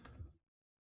though.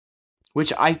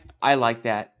 Which I like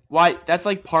that. Why? That's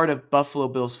like part of Buffalo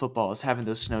Bills football is having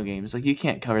those snow games. Like you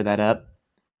can't cover that up.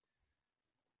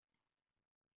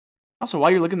 Also,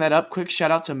 while you're looking that up, quick shout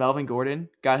out to Melvin Gordon.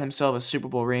 Got himself a Super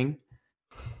Bowl ring.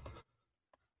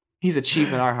 He's a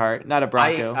Chief in our heart, not a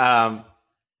Bronco.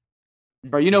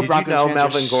 Bro, Broncos fans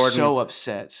Melvin Gordon so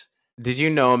upset. Did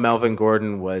you know Melvin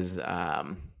Gordon was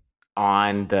on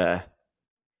the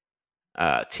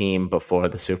team before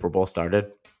the Super Bowl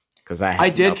started? Because I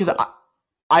did because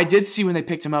I did see when they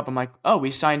picked him up. I'm like, oh, we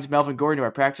signed Melvin Gordon to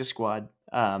our practice squad,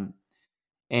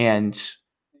 and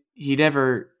he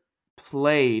never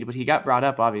played, but he got brought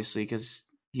up obviously because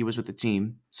he was with the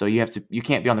team. So you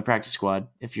can't be on the practice squad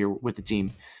if you're with the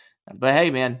team. But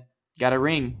hey, man, got a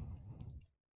ring.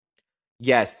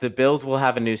 Yes, the Bills will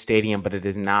have a new stadium, but it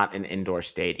is not an indoor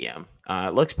stadium.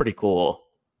 It looks pretty cool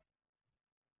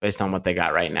based on what they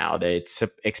got right now. It's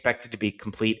expected to be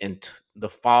complete in the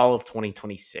fall of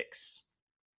 2026.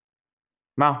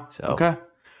 Wow. Okay.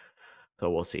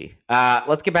 So we'll see.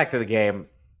 Let's get back to the game.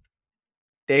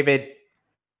 David,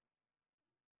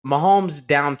 Mahomes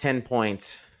down 10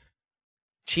 points.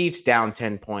 Chiefs down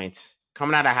 10 points.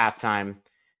 Coming out of halftime,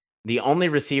 the only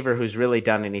receiver who's really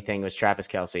done anything was Travis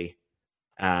Kelce.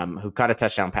 Who caught a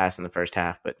touchdown pass in the first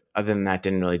half, but other than that,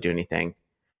 didn't really do anything.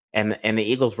 And the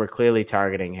Eagles were clearly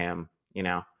targeting him.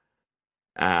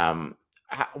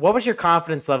 What was your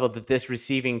confidence level that this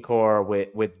receiving core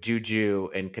with Juju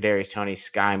and Kadarius Toney,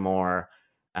 Sky Moore,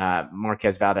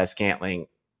 Marquez Valdes-Scantling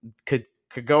could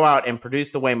go out and produce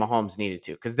the way Mahomes needed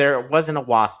to? Because there wasn't a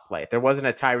wasp play, there wasn't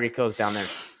a Tyreek Hill's down there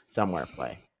somewhere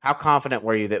play. How confident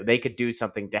were you that they could do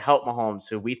something to help Mahomes,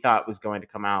 who we thought was going to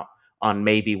come out on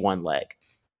maybe one leg?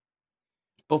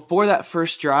 Before that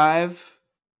first drive,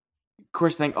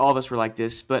 course, I think all of us were like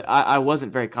this, but I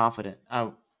wasn't very confident.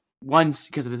 One,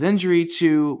 because of his injury.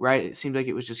 Two, right, it seemed like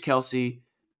it was just Kelsey.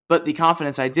 But the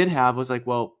confidence I did have was like,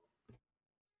 well,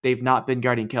 they've not been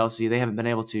guarding Kelsey. They haven't been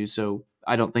able to, so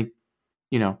I don't think,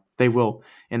 they will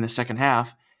in the second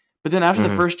half. But then after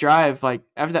the first drive,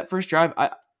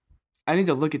 I need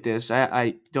to look at this.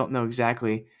 I don't know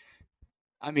exactly.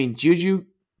 I mean, Juju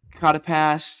caught a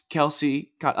pass.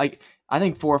 Kelsey caught, I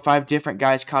think 4 or 5 different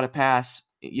guys caught a pass,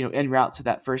 en route to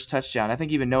that first touchdown. I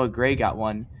think even Noah Gray got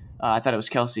one. I thought it was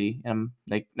Kelsey. And I'm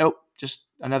like, nope, just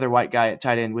another white guy at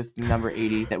tight end with number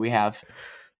 80 that we have.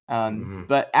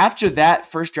 But after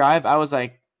that first drive, I was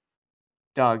like,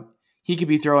 dog, he could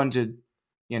be throwing to,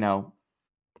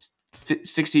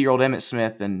 60-year-old Emmitt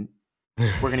Smith, and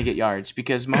we're going to get yards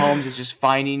because Mahomes is just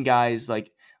finding guys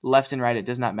like left and right. It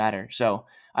does not matter. So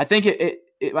I think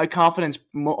my confidence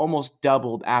almost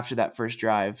doubled after that first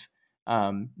drive,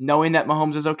 knowing that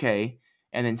Mahomes is okay,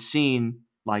 and then seeing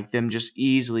like them just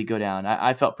easily go down.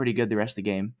 I felt pretty good the rest of the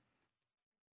game.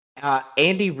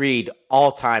 Andy Reid,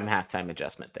 all-time halftime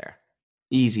adjustment there.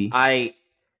 Easy.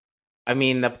 I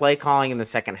mean, the play calling in the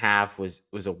second half was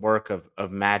a work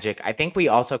of magic. I think we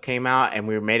also came out and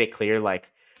we made it clear,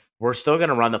 like, we're still going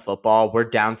to run the football. We're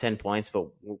down 10 points, but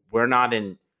we're not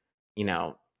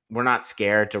we're not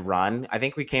scared to run. I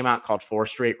think we came out and called 4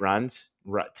 straight runs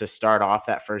to start off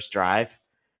that first drive.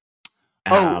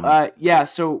 Yeah.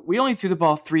 So we only threw the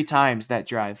ball 3 times that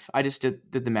drive. I just did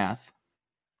the math.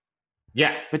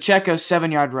 Yeah. Pacheco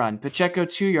 7-yard run. Pacheco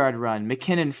 2-yard run.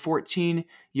 McKinnon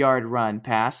 14-yard run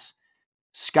pass.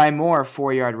 Sky Moore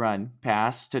 4-yard run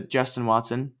pass to Justin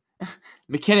Watson.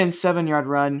 McKinnon 7-yard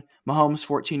run. Mahomes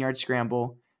 14-yard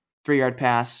scramble, 3-yard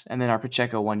pass, and then our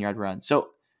Pacheco 1-yard run. So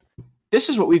this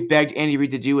is what we've begged Andy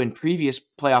Reid to do in previous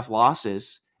playoff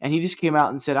losses, and he just came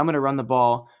out and said, "I'm going to run the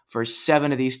ball for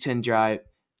 7 of these 10 drive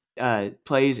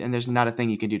plays, and there's not a thing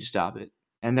you can do to stop it."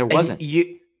 And there wasn't. And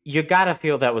you got to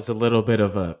feel that was a little bit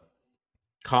of a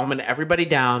calming everybody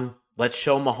down. Let's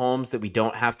show Mahomes that we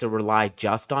don't have to rely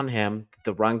just on him.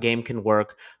 The run game can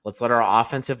work. Let's let our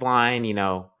offensive line,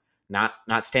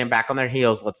 not stand back on their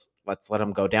heels. Let's let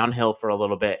them go downhill for a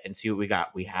little bit and see what we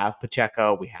got. We have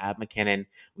Pacheco. We have McKinnon.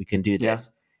 We can do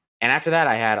this. Yeah. And after that,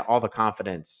 I had all the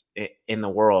confidence in the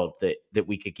world that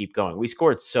we could keep going. We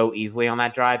scored so easily on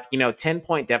that drive.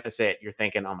 10-point deficit, you're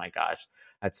thinking, oh my gosh,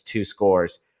 that's 2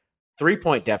 scores.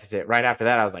 3-point deficit. Right after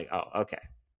that, I was like, oh, okay.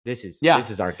 This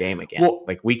is our game again. Well,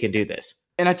 like, we can do this.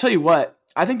 And I tell you what,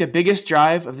 I think the biggest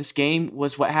drive of this game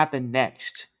was what happened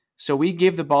next. So we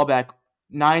gave the ball back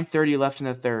 9:30 left in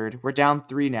the third. We're down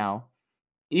 3 now.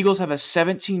 Eagles have a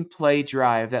 17-play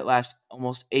drive that lasts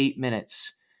almost 8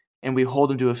 minutes, and we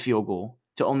hold them to a field goal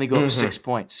to only go up 6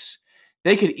 points.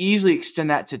 They could easily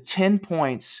extend that to 10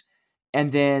 points,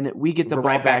 and then we get the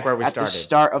ball back where we started. The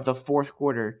start of the fourth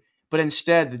quarter. But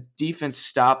instead, the defense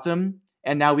stopped them,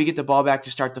 and now we get the ball back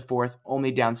to start the fourth,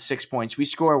 only down 6 points. We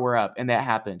score, we're up, and that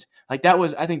happened. Like, that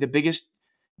was, I think, the biggest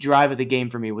drive of the game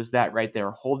for me was that right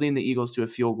there, holding the Eagles to a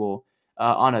field goal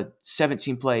on a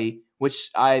 17-play,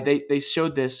 which they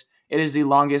showed this. It is the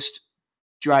longest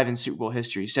drive in Super Bowl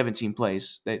history, 17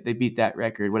 plays. They beat that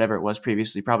record, whatever it was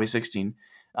previously, probably 16,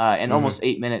 and almost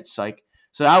 8 minutes.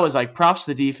 So I was like, props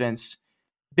to the defense.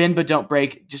 Bend but don't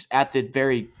break, just at the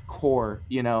very core,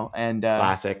 and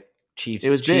classic Chiefs.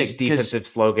 It was Chiefs defensive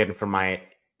slogan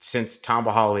since Tom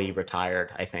Bahali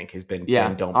retired, I think, has been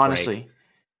bend don't break. Honestly,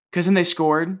 because then they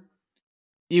scored.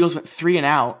 Eagles went 3 and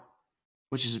out,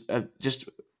 which is just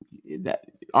that.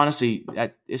 Honestly,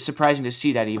 that is surprising to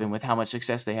see that even with how much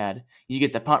success they had. You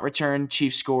get the punt return,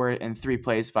 Chiefs score in 3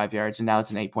 plays, 5 yards, and now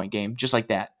it's an 8-point game, just like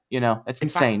that. It's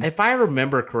insane. If I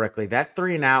remember correctly, that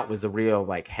 3 and out was a real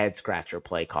head scratcher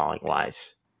play calling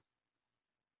wise.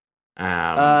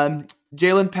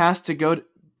 Jalen passed to Goddard.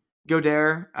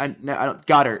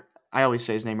 Goddard. I always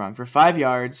say his name wrong, for 5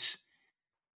 yards,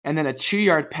 and then a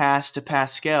 2-yard pass to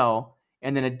Pascal,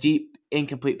 and then a deep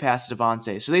incomplete pass to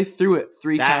Devontae. So they threw it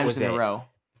 3 times in a row.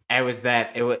 That's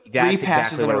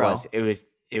exactly what it was.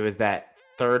 It was that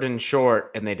 3rd and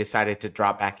short, and they decided to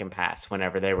drop back and pass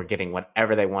whenever they were getting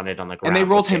whatever they wanted on the ground. And they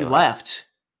rolled him left.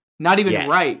 Not even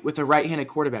right with a right-handed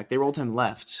quarterback. They rolled him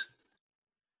left.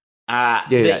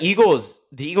 The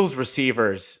Eagles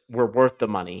receivers were worth the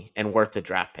money and worth the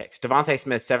draft picks. Devontae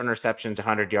Smith, 7 receptions,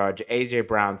 100 yards. A.J.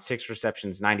 Brown, 6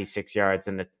 receptions, 96 yards,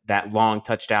 and that long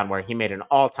touchdown where he made an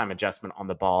all-time adjustment on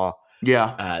the ball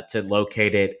to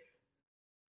locate it.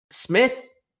 Smith,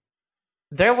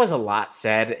 there was a lot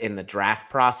said in the draft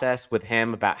process with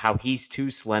him about how he's too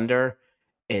slender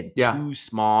and too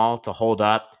small to hold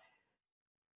up.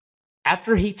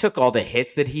 after he took all the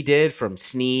hits that he did from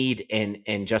Snead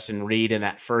and Justin Reed in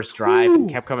that first drive and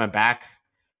kept coming back.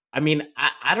 I mean,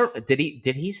 I don't did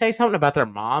he say something about their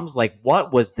moms? Like,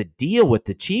 what was the deal with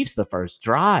the Chiefs the first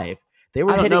drive? They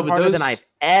were hitting harder than I've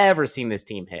ever seen this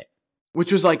team hit.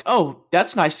 Which was like, oh,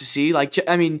 that's nice to see. Like,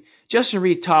 I mean, Justin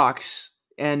Reed talks,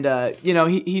 and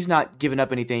he's not given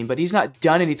up anything, but he's not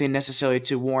done anything necessarily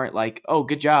to warrant like, oh,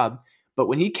 good job. But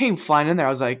when he came flying in there, I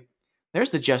was like,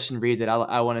 there's the Justin Reed that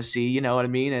I want to see. You know what I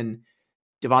mean? And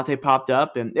Devontae popped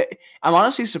up, and I'm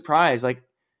honestly surprised. Like,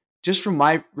 just from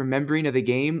my remembering of the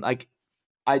game, like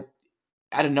I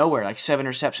out of nowhere, like 7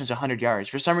 receptions, 100 yards.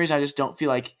 For some reason, I just don't feel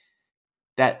like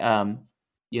that.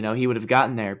 He would have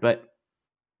gotten there, but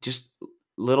just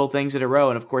little things in a row.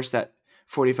 And of course, that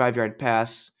 45-yard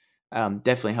pass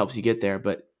definitely helps you get there.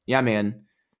 But yeah, man,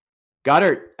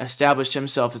 Goddard established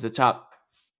himself as the top.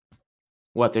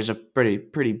 There's a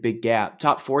pretty big gap.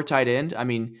 Top 4 tight end. I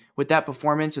mean, with that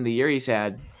performance and the year he's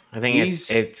had, I think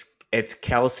it's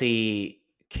Kelsey,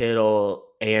 Kittle,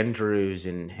 Andrews,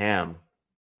 and him.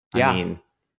 Yeah. I mean,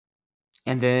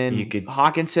 and then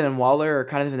Hawkinson and Waller are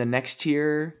kind of in the next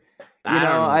tier.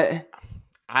 I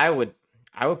would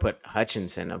put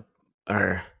Hutchinson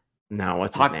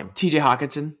what's his name? TJ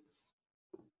Hawkinson.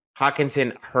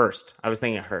 Hurst. I was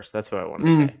thinking Hurst. That's what I wanted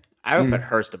to say. I would put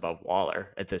Hurst above Waller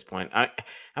at this point. How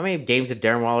many games did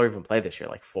Darren Waller even play this year?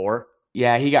 Like 4?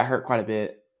 Yeah, he got hurt quite a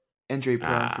bit. Injury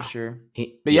prone for sure.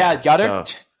 Goddard.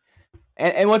 So.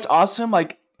 And what's awesome,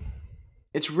 like,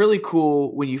 it's really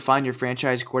cool when you find your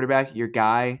franchise quarterback, your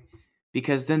guy,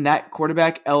 because then that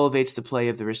quarterback elevates the play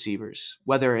of the receivers.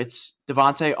 Whether it's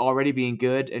Devontae already being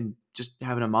good and just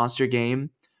having a monster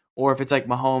game, or if it's like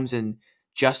Mahomes and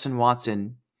Justin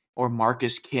Watson or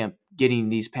Marcus Kemp getting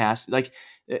these passes. Like,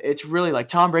 it's really like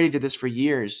Tom Brady did this for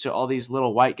years to all these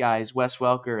little white guys, Wes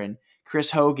Welker and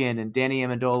Chris Hogan and Danny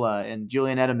Amendola and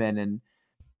Julian Edelman. And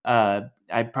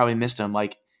I probably missed them.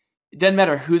 Like, it doesn't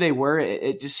matter who they were.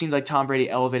 It just seemed like Tom Brady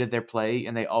elevated their play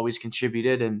and they always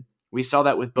contributed. And we saw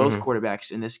that with both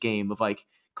quarterbacks in this game of like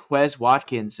Quez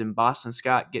Watkins and Boston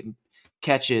Scott getting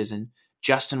catches and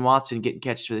Justin Watson getting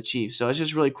catches for the Chiefs. So it's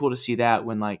just really cool to see that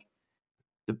when like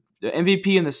the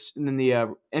MVP and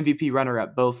the MVP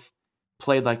runner-up both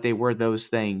played like they were those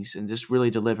things and just really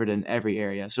delivered in every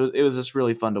area. So it was just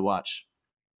really fun to watch.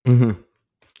 Mm-hmm.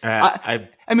 I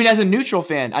mean, as a neutral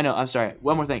fan, I'm sorry.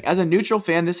 One more thing. As a neutral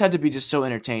fan, this had to be just so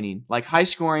entertaining. Like high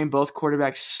scoring, both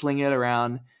quarterbacks slinging it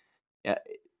around,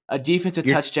 a defensive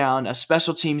touchdown, a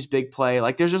special teams big play.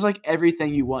 Like there's just like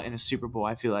everything you want in a Super Bowl.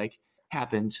 I feel like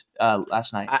happened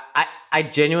last night. I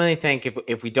genuinely think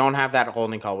if we don't have that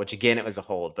holding call, which again it was a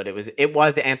hold, but it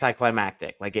was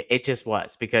anticlimactic. Like it just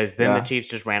was because then the Chiefs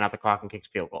just ran out the clock and kicked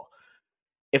field goal.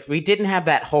 If we didn't have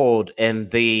that hold and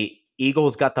the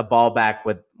Eagles got the ball back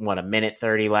with a minute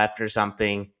 30 left or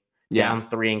something, down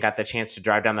 3 and got the chance to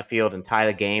drive down the field and tie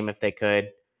the game if they could.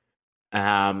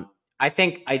 I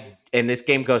think and this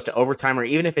game goes to overtime, or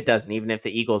even if it doesn't, even if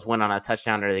the Eagles win on a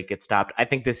touchdown or they get stopped, I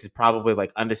think this is probably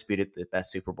like undisputed the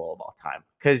best Super Bowl of all time.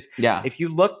 Because if you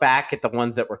look back at the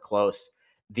ones that were close,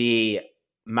 the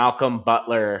Malcolm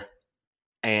Butler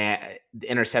and the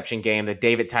interception game, the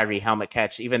David Tyree helmet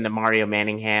catch, even the Mario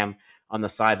Manningham on the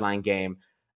sideline game,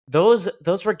 those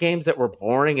were games that were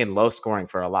boring and low scoring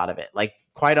for a lot of it. Like,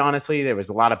 quite honestly, there was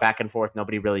a lot of back and forth,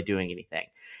 nobody really doing anything.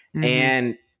 Mm-hmm.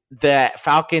 And the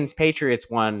Falcons-Patriots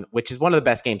one, which is one of the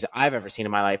best games I've ever seen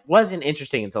in my life, wasn't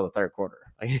interesting until the third quarter.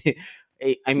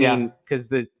 I mean, because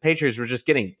the Patriots were just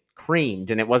getting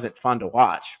creamed and it wasn't fun to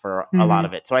watch for a lot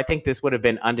of it. So I think this would have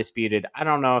been undisputed. I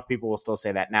don't know if people will still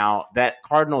say that now. That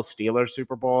Cardinals-Steelers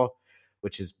Super Bowl,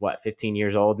 which is 15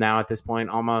 years old now at this point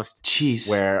almost. Jeez.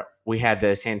 Where we had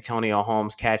the Santonio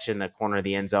Holmes catch in the corner of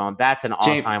the end zone. That's an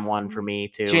all-time one for me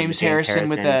too. James Harrison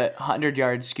with a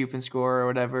 100-yard scoop and score or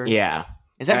whatever. Yeah.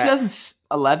 Is that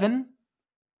 2011?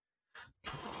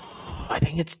 I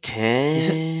think it's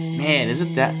 10. Is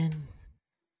it that?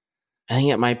 I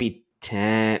think it might be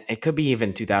 10. It could be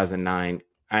even 2009.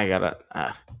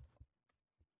 I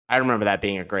remember that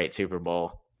being a great Super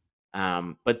Bowl.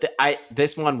 But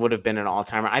this one would have been an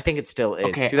all-timer. I think it still is.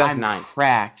 Okay, 2009. I'm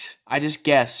cracked. I just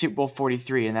guessed Super Bowl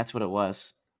 43, and that's what it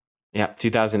was. Yeah,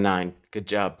 2009. Good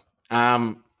job.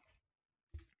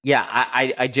 Yeah,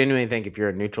 I genuinely think if you're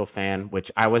a neutral fan,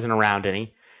 which I wasn't around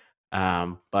any,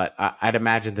 but I'd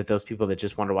imagine that those people that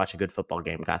just want to watch a good football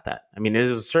game got that. I mean,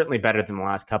 this was certainly better than the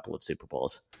last couple of Super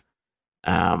Bowls.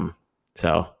 Oh,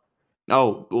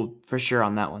 well, for sure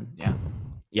on that one. Yeah.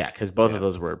 Yeah, because both of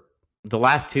those were, the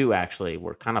last two actually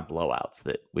were kind of blowouts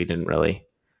that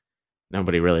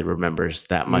nobody really remembers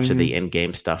that much of the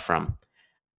in-game stuff from.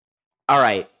 All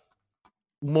right.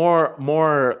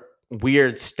 more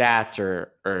weird stats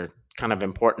or kind of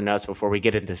important notes before we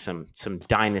get into some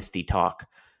dynasty talk.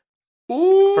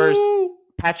 Ooh. First,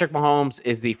 Patrick Mahomes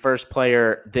is the first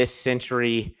player this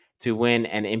century to win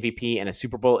an MVP and a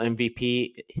Super Bowl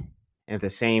MVP in the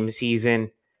same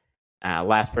season.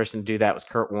 Last person to do that was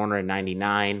Kurt Warner in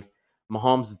 '99.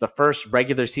 Mahomes is the first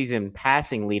regular season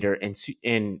passing leader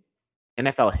in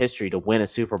NFL history to win a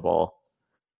Super Bowl.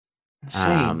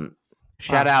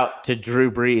 Shout out to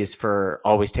Drew Brees for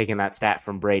always taking that stat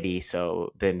from Brady,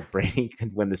 so then Brady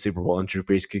could win the Super Bowl and Drew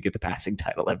Brees could get the passing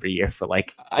title every year for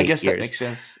like 8 years. That makes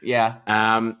sense. Yeah.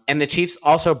 And the Chiefs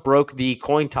also broke the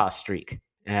coin toss streak.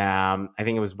 I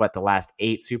think it was the last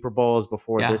 8 Super Bowls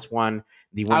before this one.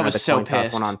 The winner of the coin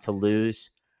toss went on to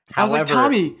lose. I was like,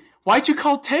 Tommy, why'd you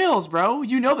call tails, bro?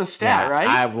 You know the stat, right?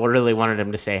 I really wanted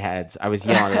him to say heads. I was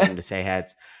yelling at him to say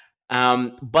heads.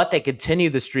 But they continue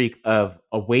the streak of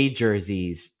away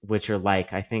jerseys, which are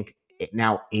like, I think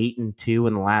now 8-2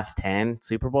 in the last 10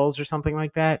 Super Bowls or something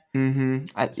like that. Mm-hmm.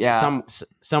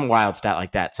 Some wild stat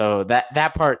like that. So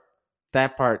that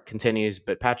part continues,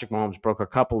 but Patrick Mahomes broke a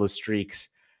couple of streaks.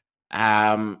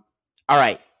 All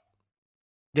right.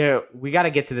 We got to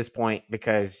get to this point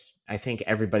because I think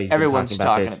everyone's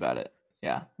talking about it.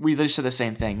 Yeah. We just said the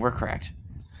same thing. We're correct.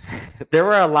 There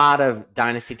were a lot of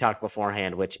dynasty talk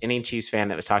beforehand, which any Chiefs fan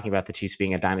that was talking about the Chiefs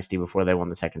being a dynasty before they won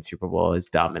the second Super Bowl is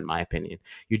dumb, in my opinion.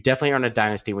 You definitely aren't a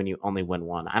dynasty when you only win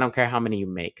one. I don't care how many you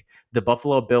make. The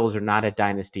Buffalo Bills are not a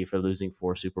dynasty for losing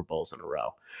 4 Super Bowls in a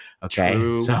row. Okay,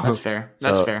 True. So that's fair.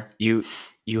 That's fair.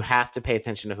 You have to pay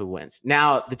attention to who wins.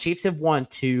 Now, the Chiefs have won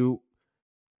 2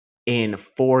 in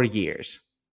 4 years.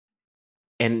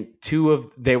 And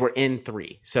they were in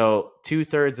 3. So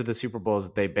 2/3 of the Super Bowls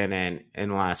that they've been in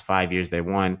the last 5 years, they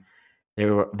won. They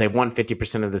won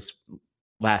 50% of this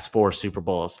last 4 Super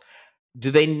Bowls. Do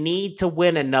they need to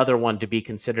win another one to be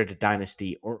considered a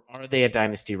dynasty, or are they a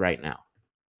dynasty right now?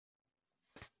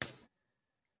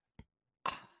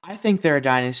 I think they're a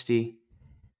dynasty.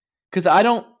 Because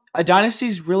a dynasty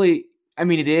is really, I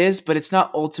mean, it is, but it's not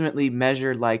ultimately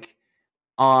measured like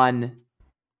on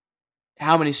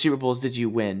how many Super Bowls did you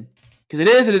win? Because it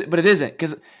is, but it isn't.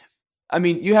 Because, I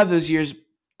mean, you have those years,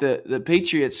 the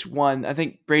Patriots won, I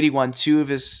think Brady won 2 of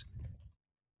his,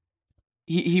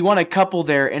 he won a couple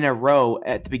there in a row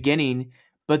at the beginning,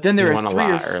 but then there were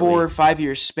 3 or 4 or 5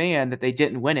 year span that they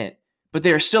didn't win it, but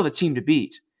they are still the team to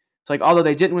beat. It's like, although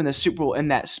they didn't win the Super Bowl in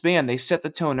that span, they set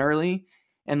the tone early,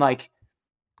 and like,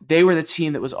 they were the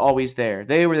team that was always there.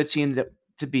 They were the team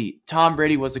to beat. Tom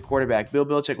Brady was the quarterback. Bill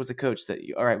Belichick was the coach. That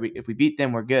all right, if we beat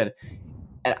them, we're good.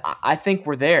 And I think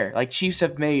we're there. Like, Chiefs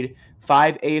have made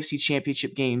 5 AFC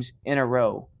Championship games in a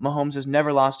row. Mahomes has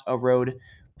never lost a road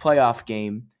playoff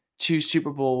game. 2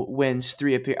 Super Bowl wins,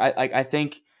 3 appear. I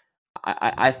think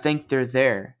they're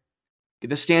there.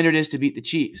 The standard is to beat the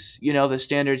Chiefs. You know, the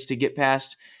standard is to get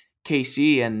past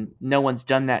KC, and no one's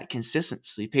done that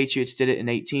consistently. Patriots did it in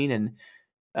 18, and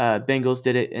Bengals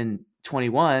did it in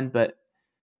 21, but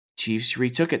Chiefs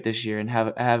retook it this year and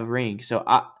have a ring. So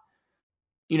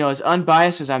as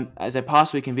unbiased as I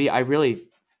possibly can be, I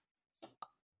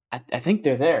think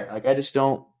they're there. Like, I just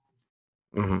don't.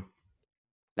 Mm-hmm.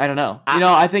 I don't know.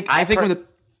 I think I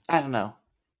don't know.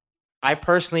 I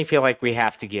personally feel like we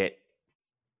have to get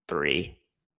 3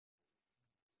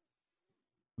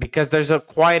 because there's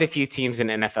quite a few teams in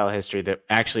NFL history that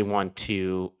actually won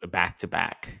 2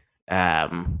 back-to-back.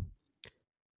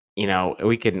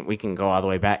 We can go all the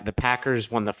way back. The Packers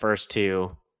won the first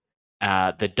 2.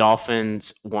 The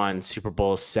Dolphins won Super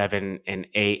Bowls 7 and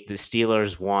 8. The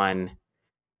Steelers won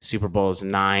Super Bowls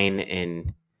 9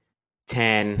 and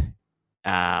 10.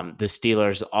 The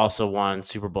Steelers also won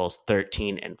Super Bowls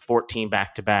 13 and 14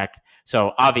 back to back.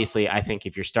 So obviously, I think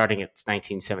if you're starting at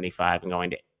 1975 and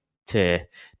going to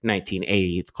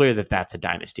 1980, it's clear that that's a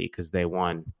dynasty because they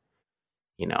won,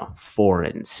 4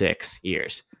 and 6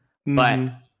 years. Mm-hmm.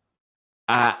 But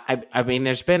I mean,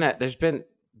 there's been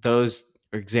those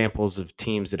examples of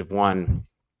teams that have won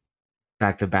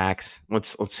back to backs.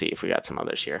 Let's see if we got some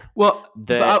others here. Well,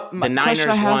 the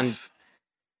Niners won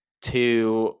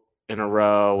 2 in a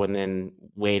row and then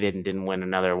waited and didn't win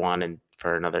another one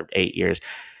for another 8 years.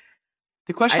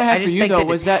 The question I have for you though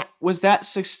was that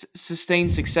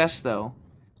sustained success though?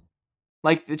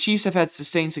 Like, the Chiefs have had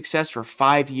sustained success for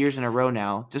 5 years in a row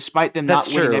now, despite them not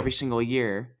winning every single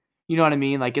year. You know what I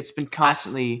mean? Like, it's been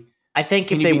constantly. I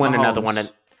think if they win another one,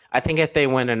 I think if they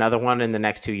win another one in the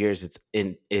next 2 years,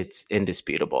 it's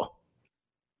indisputable.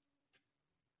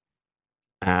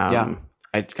 Yeah,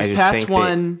 I just Pats think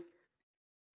won.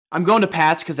 I'm going to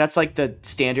Pats because that's like the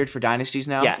standard for dynasties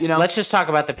now. Yeah, let's just talk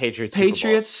about the Patriots.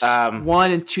 Patriots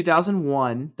won in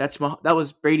 2001. That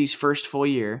was Brady's first full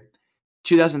year.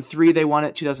 2003 they won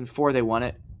it. 2004 they won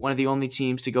it. One of the only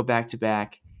teams to go back to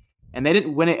back, and they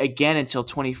didn't win it again until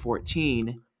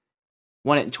 2014.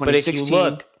 Won it in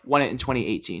 2016. Won it in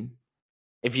 2018.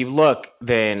 If you look,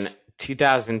 then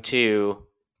 2002,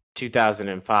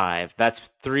 2005. That's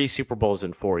 3 Super Bowls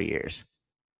in 4 years.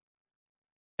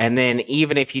 And then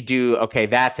even if you do, okay,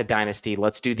 that's a dynasty.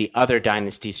 Let's do the other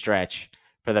dynasty stretch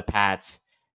for the Pats.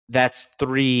 That's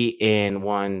 3 in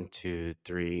 1, 2,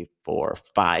 3, 4,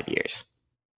 5 years.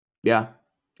 Yeah.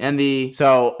 And they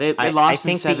lost I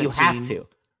think that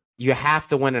you have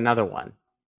to win another one.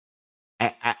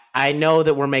 I know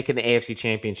that we're making the AFC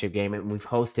Championship game and we've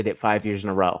hosted it 5 years in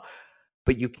a row.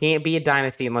 But you can't be a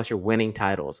dynasty unless you're winning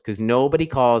titles because nobody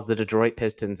calls the Detroit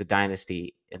Pistons a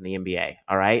dynasty in the NBA.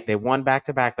 All right, they won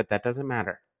back-to-back, but that doesn't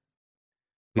matter.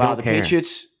 Wow, the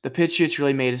Patriots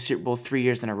really made a Super Bowl 3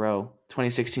 years in a row: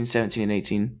 2016, 17, and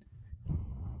 18.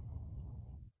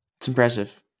 It's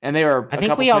impressive, and they are. I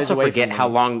think we also forget how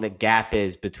long the gap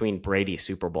is between Brady's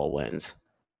Super Bowl wins.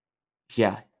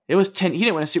 Yeah, it was 10. He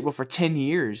didn't win a Super Bowl for 10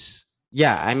 years.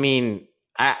 Yeah, I mean,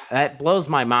 that blows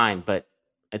my mind, but.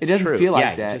 It doesn't feel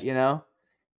like that,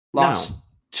 Lost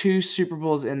 2 Super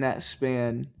Bowls in that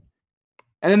span.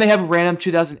 And then they have random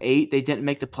 2008. They didn't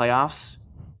make the playoffs.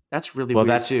 That's really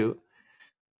weird, too.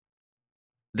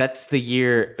 That's the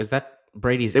year. Is that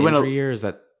Brady's injury year? Is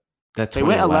that they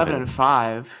went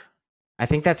 11-5. I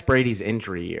think that's Brady's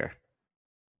injury year.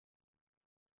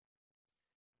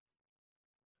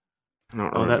 I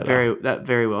don't remember that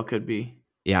very well could be.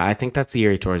 Yeah, I think that's the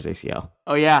year he tore his ACL.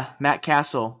 Oh, yeah. Matt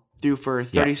Castle. Threw for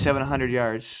 3,700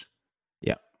 yards.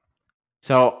 Yeah.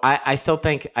 So I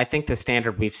think the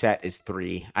standard we've set is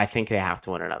 3. I think they have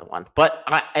to win another one, but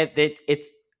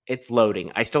it's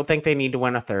loading. I still think they need to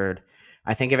win a third.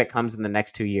 I think if it comes in the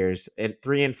next 2 years,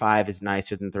 3 and 5 is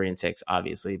nicer than 3 and 6,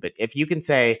 obviously. But if you can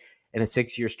say in a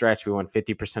 6-year stretch we won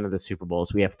 50% of the Super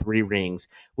Bowls, we have 3 rings,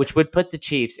 which would put the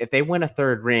Chiefs, if they win a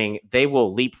third ring, they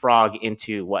will leapfrog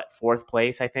into 4th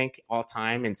place, I think, all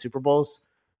time in Super Bowls.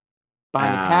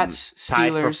 Behind the Pats,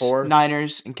 Steelers,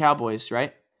 Niners, and Cowboys,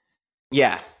 right?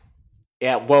 Yeah.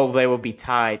 Yeah, well, they will be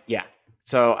tied. Yeah.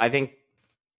 So I think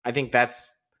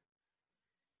that's,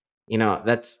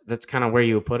 that's kind of where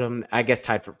you would put them. I guess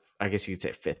tied for, I guess you could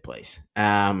say 5th place.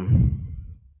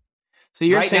 So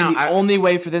you're saying the only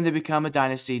way for them to become a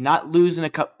dynasty, not losing a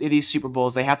couple of these Super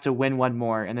Bowls, they have to win one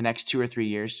more in the next 2 or 3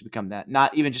 years to become that.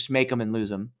 Not even just make them and lose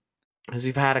them. Because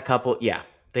we've had a couple. Yeah.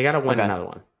 They got to win another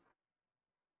one.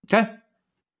 Okay.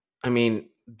 I mean,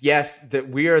 yes, that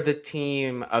we are the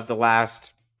team of the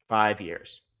last 5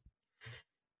 years.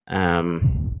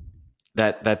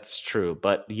 That's true,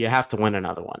 but you have to win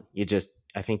another one.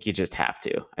 I think you just have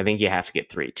to. I think you have to get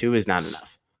 3. 2 is not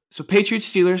enough. So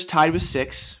Patriots, Steelers tied with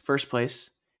 6, 1st place.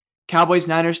 Cowboys,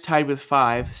 Niners tied with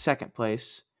 5, 2nd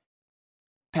place.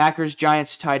 Packers,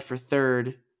 Giants tied for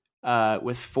 3rd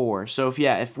with 4. So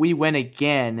if we win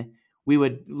again, we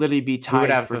would literally be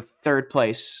tied for 3rd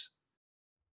place.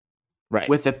 Right.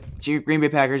 With the Green Bay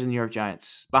Packers and New York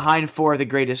Giants. Behind 4 of the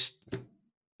greatest,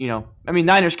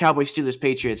 Niners, Cowboys, Steelers,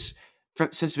 Patriots,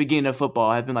 since the beginning of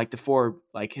football have been the 4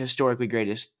 historically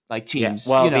greatest teams.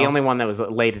 Yeah. Well, the only one that was a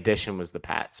late addition was the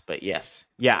Pats, but yes.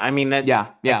 Yeah, I mean that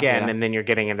again, and then you're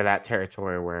getting into that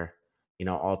territory where,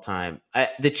 all time.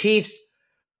 The Chiefs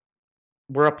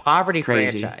were a poverty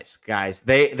franchise, guys.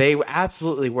 They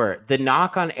absolutely were. The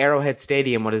knock on Arrowhead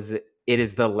Stadium, what is it? It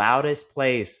is the loudest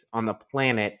place on the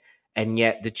planet. And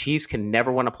yet the Chiefs can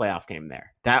never win a playoff game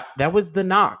there. That was the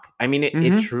knock. I mean,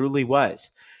 it truly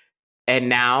was. And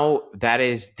now that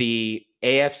is the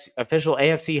official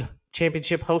AFC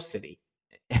Championship host city.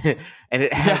 And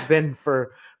it has been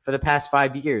for the past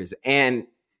 5 years. And,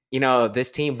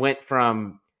 this team went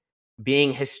from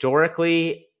being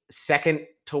historically second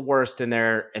to worst in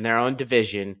their own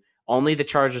division. Only the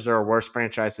Chargers are a worse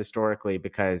franchise historically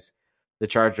because the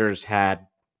Chargers had,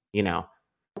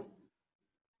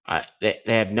 they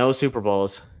have no Super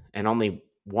Bowls and only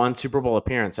 1 Super Bowl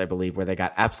appearance, I believe, where they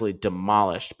got absolutely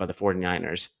demolished by the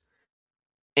 49ers.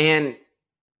 And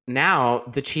now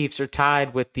the Chiefs are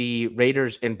tied with the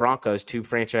Raiders and Broncos, 2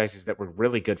 franchises that were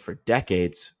really good for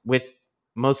decades, with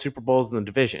most Super Bowls in the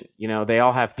division. They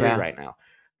all have 3 right now.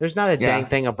 There's not a dang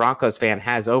thing a Broncos fan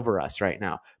has over us right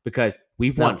now because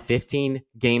we've won 15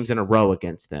 games in a row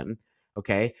against them.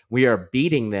 Okay, we are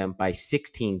beating them by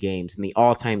 16 games in the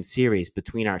all-time series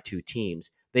between our 2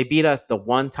 teams. They beat us the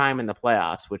one time in the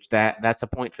playoffs, which that's a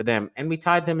point for them, and we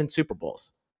tied them in Super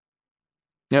Bowls.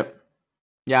 Yep.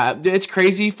 Yeah, it's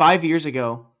crazy. 5 years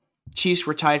ago, Chiefs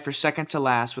were tied for second to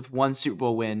last with one Super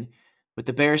Bowl win, with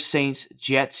the Bears, Saints,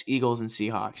 Jets, Eagles, and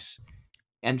Seahawks.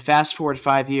 And fast forward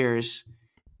 5 years,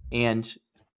 and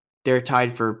they're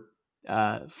tied for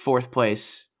fourth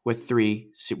place with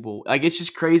 3 Super Bowl. Like, it's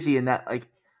just crazy in that, like,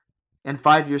 in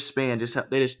 5 year span,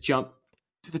 they just jump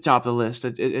to the top of the list.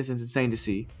 It's insane to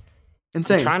see.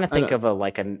 Insane. I'm trying to think of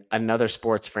another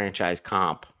sports franchise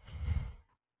comp.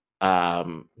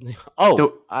 The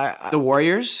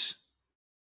Warriors.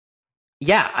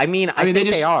 Yeah, I mean, I think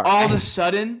they are. All of a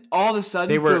sudden,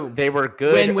 they were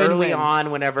good win, early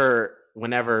on. Whenever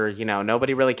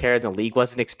nobody really cared, and the league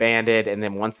wasn't expanded, and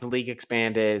then once the league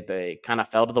expanded, they kind of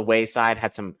fell to the wayside.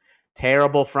 Had some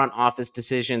terrible front office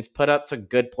decisions, put up some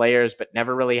good players, but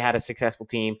never really had a successful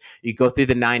team. You go through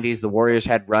the 90s, the Warriors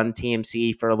had run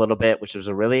TMC for a little bit, which was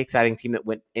a really exciting team that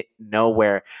went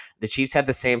nowhere. The Chiefs had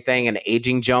the same thing, an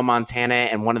aging Joe Montana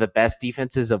and one of the best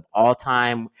defenses of all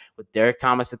time with Derek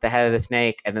Thomas at the head of the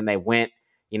snake. And then they went,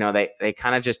 they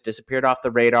kind of just disappeared off the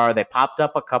radar. They popped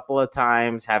up a couple of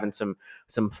times, having some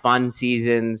fun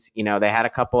seasons. They had a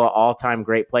couple of all-time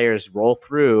great players roll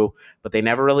through, but they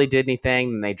never really did anything.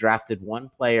 And they drafted one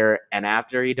player, and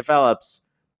after he develops,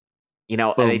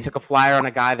 they took a flyer on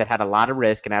a guy that had a lot of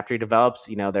risk. And after he develops,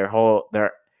 their whole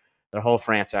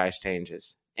franchise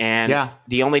changes. And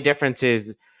the only difference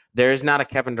is there's not a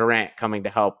Kevin Durant coming to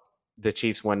help the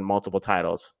Chiefs win multiple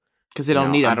titles because they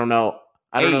don't need him. I don't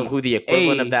know who the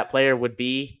equivalent of that player would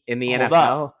be in the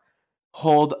NFL.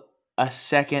 Hold a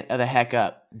second of the heck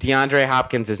up. DeAndre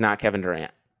Hopkins is not Kevin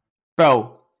Durant.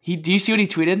 Bro, do you see what he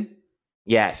tweeted?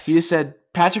 Yes. He just said,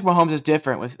 Patrick Mahomes is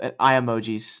different with eye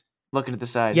emojis looking at the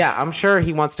side. Yeah, I'm sure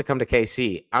he wants to come to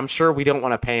KC. I'm sure we don't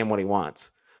want to pay him what he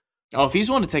wants. Oh, if he's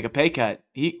willing to take a pay cut,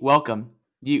 welcome.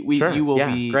 You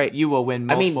will great. You will win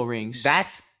multiple rings.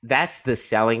 That's the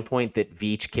selling point that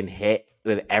Veach can hit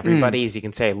with everybody is he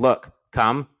can say, look,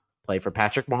 come play for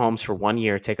Patrick Mahomes for 1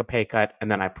 year, take a pay cut,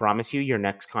 and then I promise you your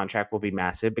next contract will be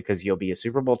massive because you'll be a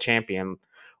Super Bowl champion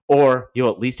or you'll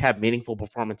at least have meaningful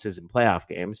performances in playoff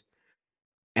games.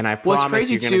 And I promise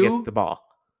you're going to get the ball.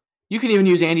 You can even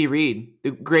use Andy Reid,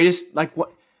 the greatest,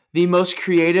 the most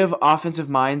creative offensive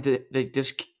mind that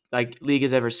this league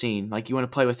has ever seen. Like, you want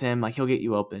to play with him, he'll get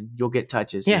you open. You'll get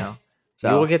touches. Yeah. So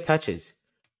you will get touches.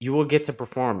 You will get to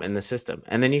perform in the system,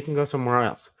 and then you can go somewhere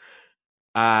else.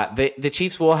 The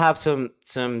Chiefs will have some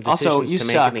decisions to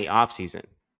make in the offseason.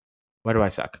 Why do I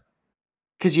suck?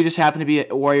 Because you just happen to be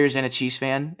a Warriors and a Chiefs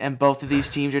fan, and both of these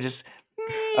teams are just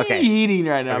eating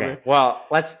right now. Okay. Well,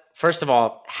 let's first of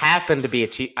all happen to be a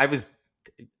Chief. I was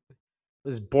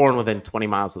born within 20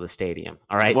 miles of the stadium.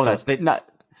 All right, well, so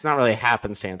it's not really a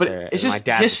happenstance but there. It's just my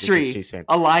dad history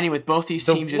aligning with both these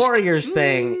teams. The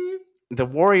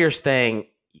Warriors thing.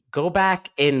 Go back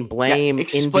and blame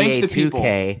NBA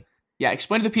 2K. Yeah,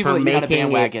 explain to the people that you had a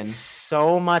bandwagon. It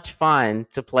so much fun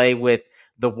to play with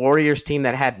the Warriors team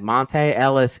that had Monte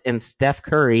Ellis and Steph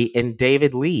Curry and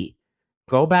David Lee.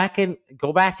 Go back and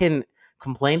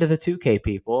complain to the 2K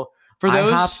people. I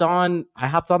hopped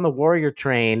on the Warrior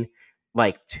train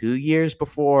 2 years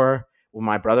before when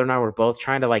my brother and I were both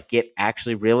trying to get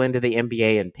actually real into the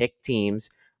NBA and pick teams.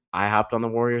 I hopped on the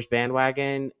Warriors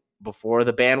bandwagon before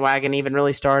the bandwagon even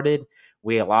really started.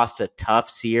 We lost a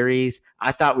tough series.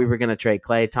 I thought we were going to trade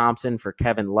Klay Thompson for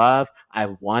Kevin Love. I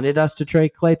wanted us to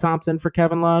trade Klay Thompson for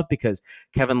Kevin Love because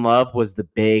Kevin Love was the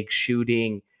big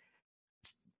shooting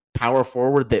power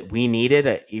forward that we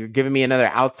needed. You're giving me another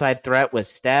outside threat with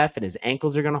Steph, and his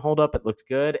ankles are going to hold up. It looks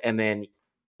good. And then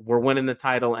we're winning the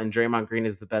title, and Draymond Green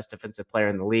is the best defensive player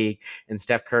in the league, and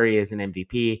Steph Curry is an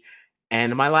MVP.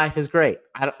 And my life is great.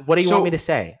 What do you want me to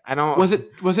say? I don't. Was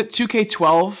it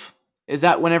 2K12? Is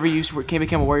that whenever you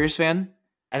became a Warriors fan?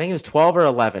 I think it was 12 or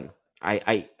 11.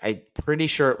 I'm pretty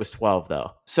sure it was 12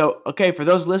 though. So okay, for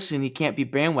those listening, you can't be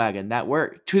bandwagon. That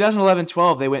worked.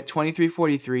 2011-12, they went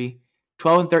 23-43.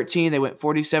 12-13, they went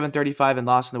 47-35 and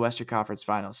lost in the Western Conference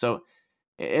Finals. So,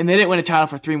 and they didn't win a title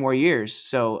for 3 more years.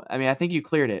 So, I mean, I think you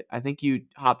cleared it. I think you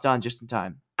hopped on just in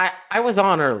time. I was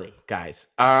on early, guys.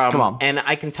 Come on. And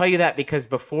I can tell you that because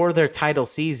before their title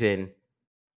season,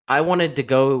 I wanted to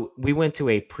go. We went to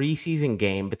a preseason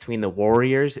game between the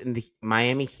Warriors and the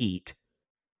Miami Heat.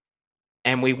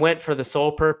 And we went for the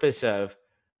sole purpose of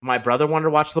my brother wanted to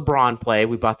watch LeBron play.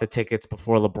 We bought the tickets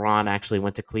before LeBron actually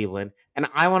went to Cleveland. And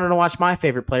I wanted to watch my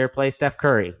favorite player play, Steph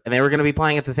Curry. And they were going to be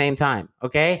playing at the same time.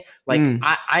 Okay?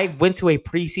 I went to a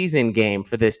preseason game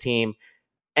for this team.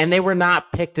 And they were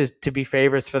not picked to be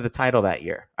favorites for the title that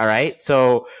year. All right.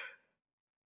 So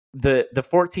the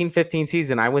 14-15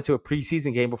 season, I went to a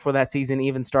preseason game before that season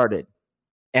even started.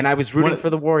 And I was rooting for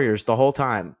the Warriors the whole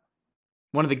time.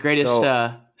 One of the greatest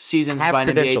seasons have by an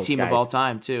NBA credentials, team of guys. all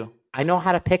time too. I know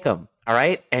how to pick them. All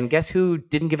right. And guess who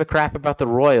didn't give a crap about the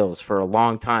Royals for a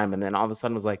long time? And then all of a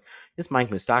sudden was like, this Mike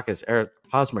Moustakas, Eric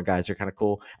Hosmer guys are kind of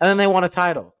cool. And then they won a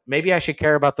title. Maybe I should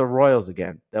care about the Royals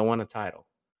again. They won a title.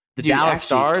 The Dude, Dallas actually,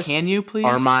 Stars can you please?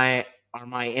 are my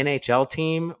NHL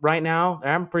team right now.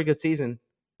 They're having a pretty good season.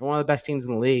 They're one of the best teams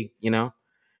in the league, you know.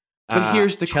 But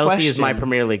here's the Chelsea is my question.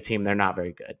 Premier League team. They're not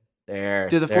very good.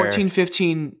 Did the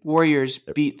 14-15 Warriors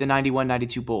beat the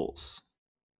 91-92 Bulls?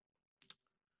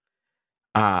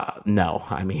 No.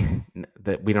 I mean,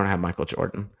 we don't have Michael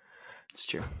Jordan. It's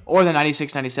true. Or the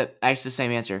 96-97. Actually, the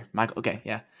same answer. Michael. Okay,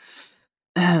 yeah.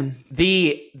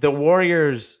 The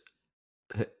Warriors.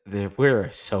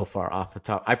 We're so far off the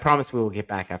top. I promise we will get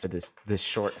back after this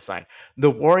short aside. The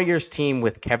Warriors team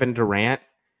with Kevin Durant.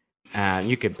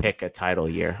 You can pick a title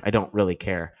year. I don't really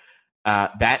care.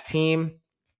 That team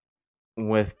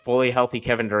with fully healthy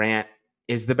Kevin Durant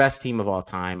is the best team of all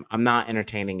time. I'm not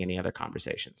entertaining any other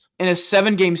conversations. In a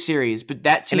 7-game series, but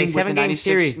that team in a with the 7-game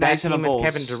series, that 97 team Bulls.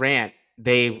 with Kevin Durant,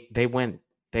 they win.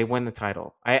 They win the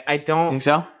title. I don't think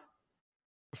so.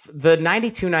 The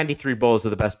 92-93 Bulls are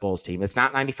the best Bulls team. It's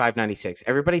not 95-96.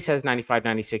 Everybody says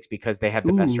 95-96 because they had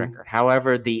the best record.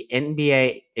 However, the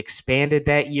NBA expanded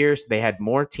that year, so they had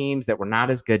more teams that were not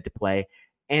as good to play.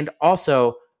 And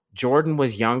also, Jordan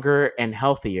was younger and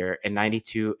healthier in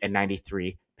 92 and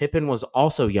 93. Pippen was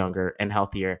also younger and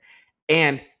healthier.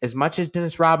 And as much as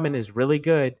Dennis Rodman is really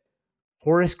good,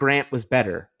 Horace Grant was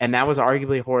better. And that was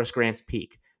arguably Horace Grant's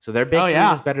peak. So their big team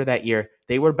was better that year.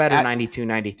 They were better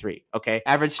 92-93. Okay.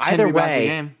 Average 10 rebounds a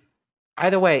game.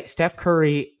 Either way, Steph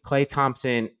Curry, Klay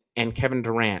Thompson, and Kevin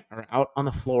Durant are out on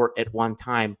the floor at one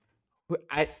time.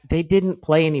 They didn't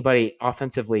play anybody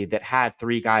offensively that had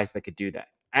three guys that could do that.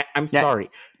 I'm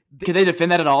sorry. Could they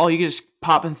defend that at all? You could just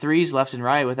pop in threes left and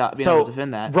right without being able to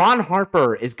defend that. Ron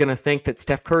Harper is going to think that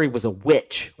Steph Curry was a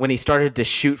witch when he started to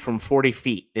shoot from 40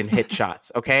 feet and hit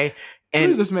shots. Okay. And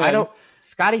who's this man?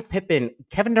 Scottie Pippen,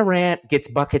 Kevin Durant gets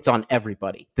buckets on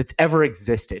everybody that's ever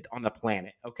existed on the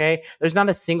planet, okay? There's not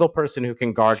a single person who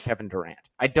can guard Kevin Durant.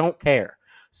 I don't care.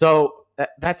 So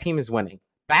that team is winning.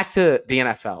 Back to the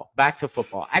NFL, back to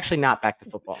football. Actually, not back to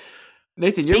football.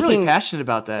 Nathan, you're really passionate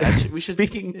about that.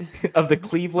 Speaking of the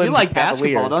Cleveland you like Cavaliers,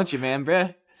 basketball, don't you, man,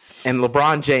 bruh? And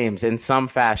LeBron James in some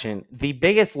fashion, the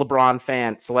biggest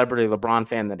celebrity LeBron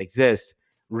fan that exists,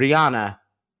 Rihanna.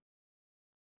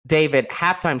 David,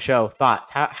 halftime show thoughts.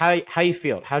 How you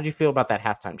feel? How did you feel about that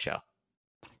halftime show?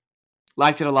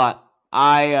 Liked it a lot.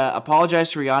 I apologize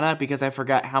to Rihanna because I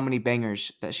forgot how many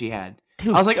bangers that she had.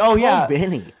 Dude, I was like, oh yeah,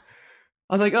 many.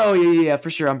 I was like, oh yeah, for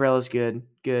sure. Umbrella's good,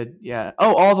 yeah.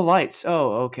 Oh, all the lights.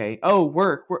 Oh, okay. Oh,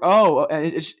 work. Oh, and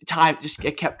it's time.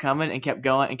 It kept coming and kept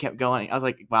going and kept going. I was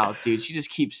like, wow, dude, she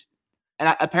just keeps.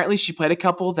 And apparently she played a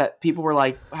couple that people were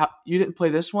like, you didn't play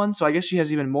this one? So I guess she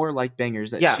has even more like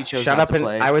bangers that she chose not to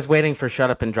play. I was waiting for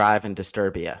Shut Up and Drive and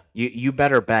Disturbia. You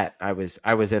better bet I was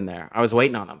in there. I was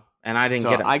waiting on them, and I didn't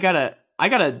get them. I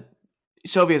gotta.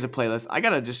 Sophie has a playlist. I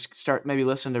gotta just start maybe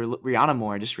listening to Rihanna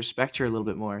more and just respect her a little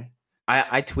bit more.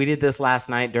 I tweeted this last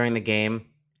night during the game.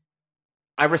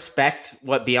 I respect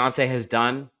what Beyonce has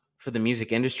done for the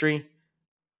music industry.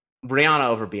 Rihanna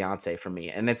over Beyonce for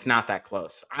me, and it's not that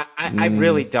close. I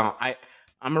really don't.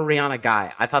 I'm a Rihanna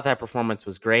guy. I thought that performance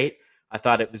was great. I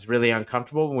thought it was really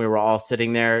uncomfortable when we were all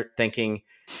sitting there thinking,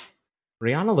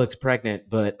 Rihanna looks pregnant,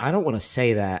 but I don't want to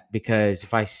say that because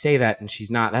if I say that and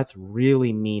she's not, that's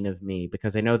really mean of me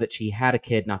because I know that she had a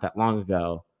kid not that long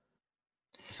ago.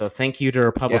 So thank you to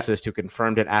her publicist who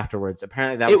confirmed it afterwards.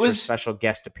 Apparently that was her special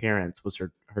guest appearance, was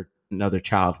her another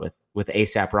child with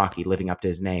A$AP Rocky living up to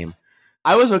his name.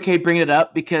 I was okay bringing it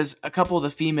up because a couple of the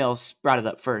females brought it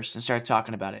up first and started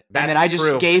talking about it. And then I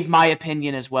just gave my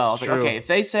opinion as well. I was like, okay, if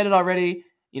they said it already,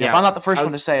 if I'm not the first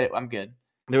one to say it, I'm good.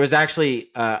 There was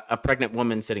actually a pregnant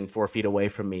woman sitting 4 feet away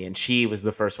from me, and she was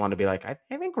the first one to be like, I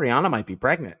think Rihanna might be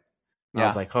pregnant. I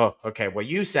was like, oh, okay, well,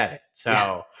 you said it.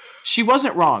 So she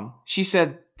wasn't wrong. She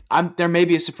said, there may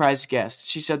be a surprise guest.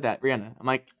 She said that, Rihanna. I'm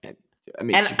like, I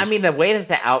mean, the way that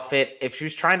the outfit, if she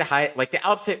was trying to hide, like the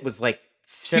outfit was like,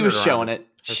 she was showing it.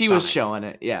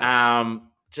 Yeah.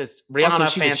 Just Rihanna, also,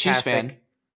 she's fantastic. A Chiefs fan.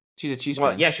 She's a Chiefs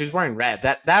fan. Yeah, she was wearing red.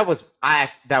 That was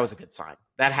a good sign.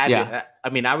 That had to. I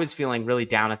mean, I was feeling really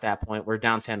down at that point. We're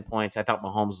down 10 points. I thought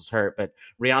Mahomes was hurt, but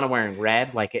Rihanna wearing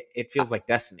red, like it feels like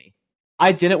destiny.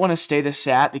 I didn't want to stay this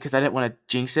sat because I didn't want to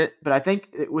jinx it, but I think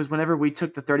it was whenever we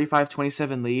took the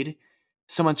 35-27 lead,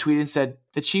 someone tweeted and said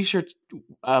the Chiefs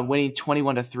are winning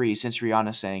 21-3 since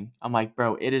Rihanna sang. I'm like,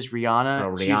 bro, it is Rihanna.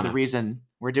 Bro, She's the reason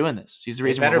we're doing this. She's the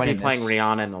reason we're winning better be playing this.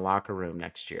 Rihanna in the locker room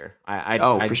next year.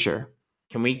 For sure.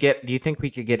 Can we get? Do you think we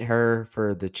could get her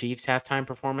for the Chiefs halftime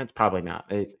performance? Probably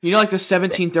not. Like the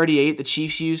 1738 the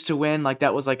Chiefs used to win, like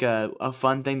that was like a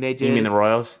fun thing they did. You mean the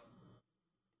Royals?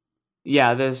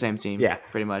 Yeah, they're the same team. Yeah,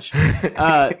 pretty much.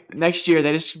 Next year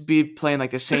they just be playing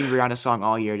like the same Rihanna song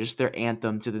all year, just their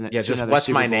anthem to the next. Yeah, just what's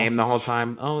my name the whole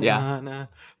time. Oh yeah, nah.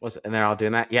 And they're all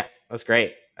doing that. Yeah, that's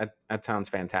great. That sounds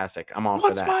fantastic. I'm all for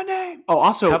that. What's my name? Oh,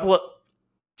 also,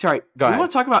 sorry. Go ahead. You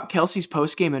want to talk about Kelsey's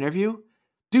post game interview?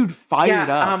 Dude, fired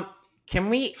up. Can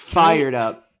we fired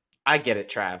up? I get it,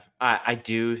 Trav. I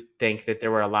do think that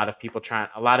there were a lot of people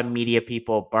a lot of media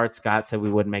people. Bart Scott said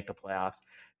we wouldn't make the playoffs.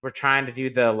 We're trying to do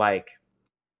the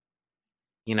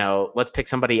let's pick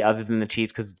somebody other than the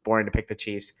Chiefs because it's boring to pick the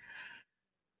Chiefs.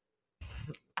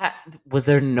 Was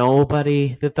there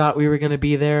nobody that thought we were going to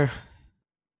be there?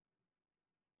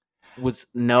 Was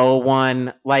no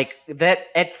one like that?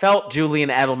 It felt Julian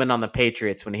Edelman on the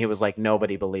Patriots when he was like,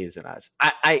 nobody believes in us.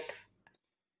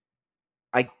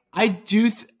 I do.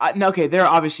 Okay, there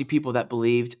are obviously people that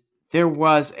believed. There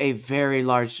was a very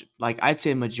large, I'd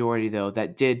say majority though,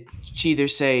 that did either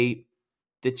say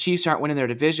the Chiefs aren't winning their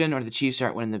division, or the Chiefs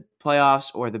aren't winning the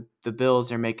playoffs, or the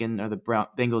Bills are making, or the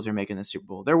Bengals are making the Super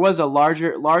Bowl. There was a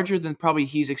larger than probably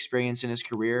he's experienced in his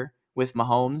career with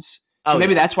Mahomes. So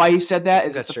maybe that's why he said that.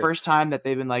 Is it's the first time that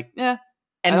they've been like, yeah.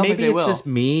 And maybe it's just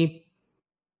me.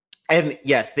 And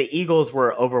yes, the Eagles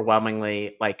were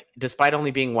overwhelmingly, despite only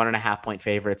being 1.5 point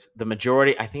favorites, the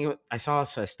majority, I think I saw a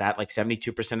stat,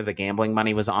 72% of the gambling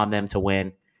money was on them to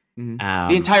win.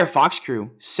 Mm-hmm. The entire Fox crew,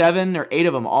 7 or 8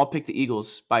 of them all picked the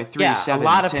Eagles by 3, 7, a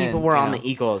lot of 10, people were on the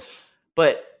Eagles.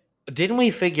 But didn't we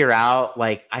figure out,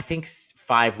 I think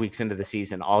 5 weeks into the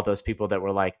season, all those people that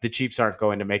were like, the Chiefs aren't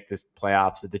going to make this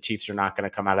playoffs, that the Chiefs are not going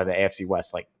to come out of the AFC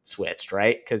West, switched,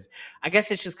 right? Because I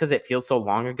guess it's just because it feels so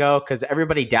long ago, because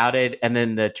everybody doubted, and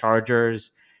then the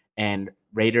Chargers and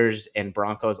Raiders and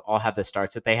Broncos all had the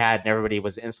starts that they had, and everybody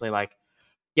was instantly like,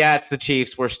 yeah, it's the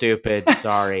Chiefs, we're stupid,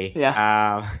 sorry.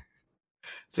 Yeah.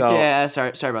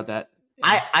 Sorry about that.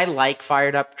 I like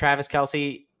fired up Travis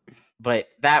Kelce, but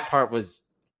that part was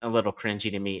a little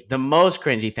cringy to me. The most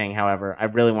cringy thing, however, I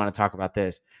really want to talk about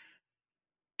this.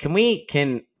 Can we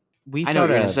start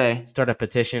a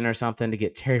petition or something to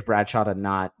get Terry Bradshaw to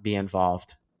not be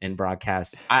involved in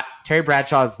broadcast? Terry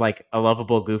Bradshaw is a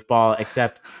lovable goofball,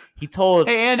 except he told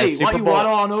hey Andy, why don't you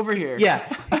waddle on over here?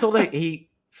 Yeah, he told he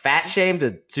fat shamed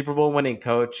a Super Bowl winning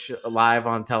coach live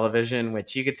on television,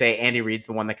 which you could say Andy Reid's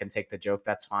the one that can take the joke.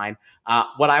 That's fine.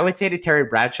 What I would say to Terry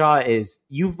Bradshaw is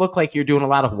you look like you're doing a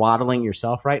lot of waddling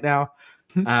yourself right now.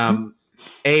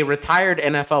 A retired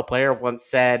NFL player once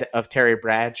said of Terry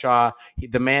Bradshaw,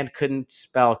 the man couldn't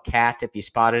spell cat if you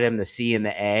spotted him, the C and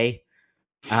the A.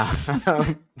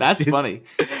 That's funny.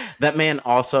 That man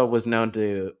also was known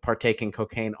to partake in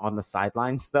cocaine on the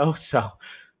sidelines, though. So,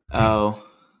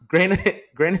 grain of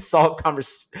salt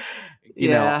conversation,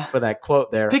 for that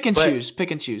quote there. Pick and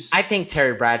choose. I think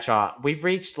Terry Bradshaw, we've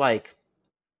reached I'm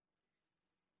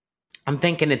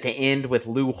thinking at the end with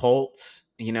Lou Holtz,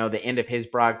 the end of his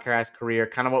broadcast career,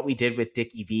 kind of what we did with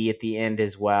Dickie V at the end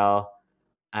as well.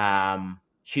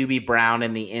 Hubie Brown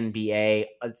in the NBA.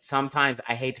 Sometimes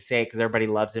I hate to say it because everybody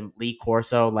loves him. Lee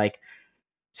Corso,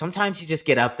 sometimes you just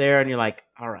get up there and you're like,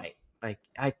 all right, I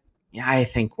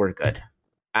think we're good.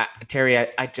 Terry,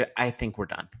 I think we're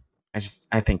done.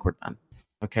 I think we're done.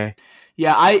 Okay.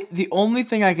 Yeah. The only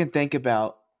thing I can think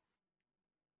about,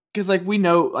 because we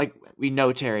know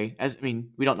Terry,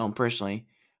 we don't know him personally.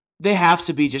 They have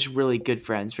to be just really good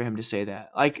friends for him to say that.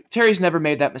 Terry's never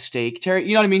made that mistake. Terry,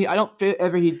 you know what I mean? I don't feel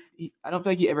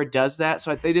like he ever does that.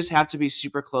 So they just have to be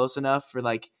super close enough for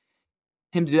him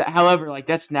to do that. However,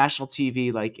 that's national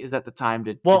TV. Is that the time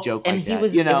to joke? And he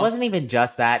was. It wasn't even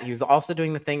just that. He was also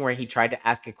doing the thing where he tried to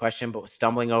ask a question, but was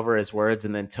stumbling over his words,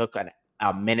 and then took a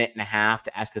minute and a half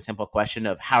to ask a simple question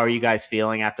of how are you guys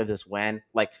feeling after this win?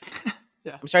 Yeah.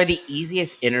 I'm sorry. The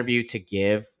easiest interview to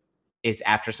give is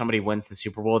after somebody wins the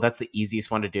Super Bowl. That's the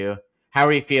easiest one to do. How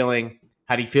are you feeling?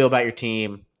 How do you feel about your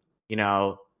team?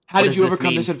 How did you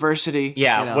overcome this adversity?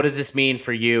 Yeah. What does this mean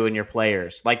for you and your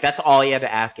players? That's all you had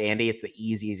to ask Andy. It's the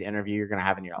easiest interview you're going to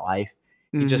have in your life.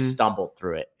 He just stumbled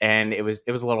through it, and it was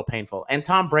a little painful. And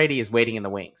Tom Brady is waiting in the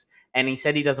wings, and he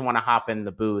said he doesn't want to hop in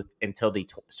the booth until the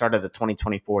start of the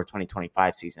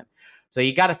 2024-2025 season. So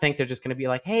you got to think they're just going to be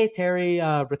like, "Hey, Terry,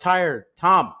 retire.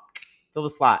 Tom, fill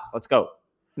the slot. Let's go."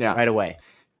 Yeah, right away.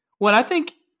 Well, I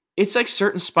think it's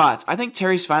certain spots. I think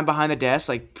Terry's fine behind the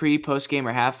desk, pre, post game,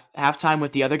 or halftime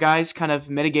with the other guys, kind of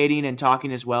mitigating and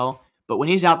talking as well. But when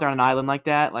he's out there on an island like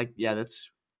that,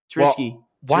 it's risky.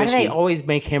 Why do they always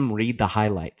make him read the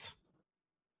highlights?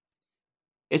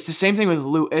 It's the same thing with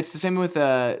Lou. It's the same with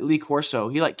Lee Corso.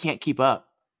 He like can't keep up.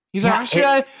 He's Yeah,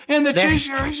 like, and the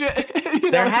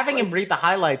they're having him read the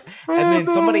highlights, and then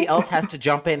somebody else has to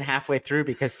jump in halfway through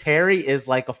because Terry is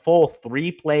like a full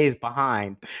 3 plays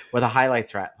behind where the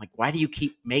highlights are at. Like, why do you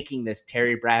keep making this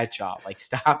Terry Bradshaw? Like,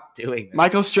 stop doing this.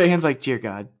 Michael Strahan's like, dear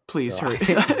God, please So, hurry.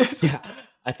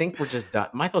 I think we're just done.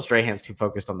 Michael Strahan's too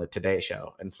focused on the Today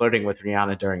Show and flirting with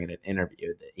Rihanna during an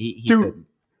interview that he couldn't.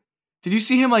 Did you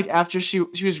see him like after she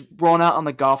was rolling out on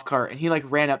the golf cart and he like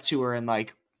ran up to her and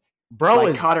like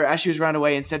caught her as she was running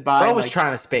away and said bye. Bro was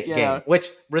trying to spit game, which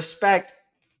respect.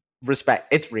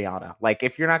 It's Rihanna. Like,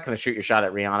 if you're not going to shoot your shot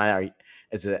at Rihanna,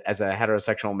 as a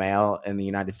heterosexual male in the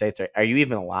United States, are you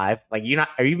even alive? Like, are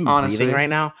you even breathing right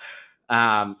now?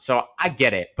 So I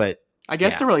get it, but I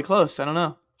guess they're really close. I don't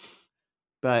know,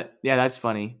 but yeah, that's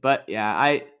funny. But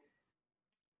yeah,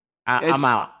 I'm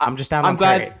out. I'm just out on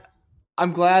Terry.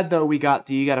 I'm glad though we got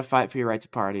You Gotta Fight for Your Right to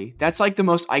Party. That's like the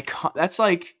most iconic. That's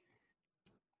like.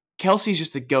 Kelsey's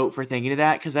just a goat for thinking of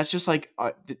that because that's just like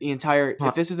the entire.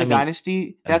 If this is a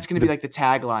dynasty, that's going to be like the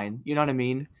tagline. You know what I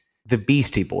mean? The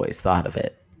Beastie Boys thought of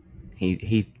it.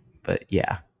 But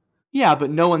yeah,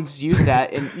 but no one's used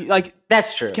that, and like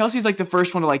that's true. Kelsey's like the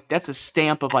first one to like. That's a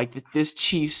stamp of like this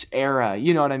Chiefs era.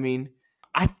 You know what I mean?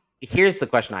 Here's the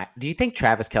question: do you think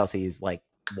Travis Kelce is like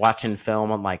watching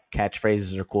film on like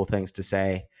catchphrases or cool things to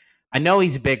say? I know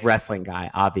he's a big wrestling guy,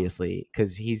 obviously,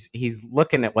 because he's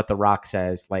looking at what The Rock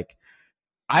says. Like,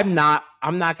 I'm not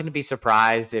going to be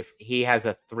surprised if he has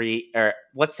a 3, or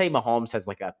let's say Mahomes has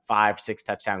like a 5-6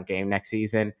 touchdown game next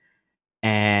season,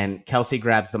 and Kelsey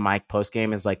grabs the mic post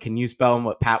game and is like, "Can you spell him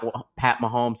what Pat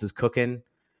Mahomes is cooking?"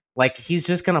 Like, he's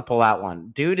just gonna pull out one.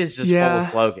 Dude is just full of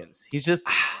slogans. He's just.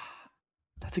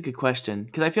 That's a good question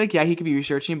because I feel like he could be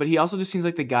researching, but he also just seems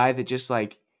like the guy that just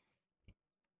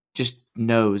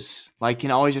knows, like,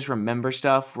 can always just remember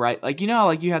stuff, right? Like, how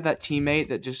like you have that teammate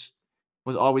that just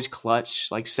was always clutch,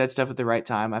 like said stuff at the right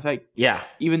time. I feel like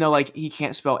even though like he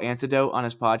can't spell antidote on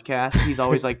his podcast, he's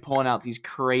always like pulling out these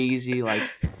crazy like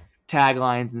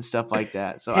taglines and stuff like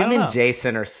that. So him and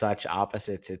Jason are such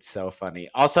opposites. It's so funny.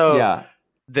 Also,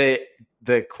 the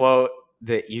quote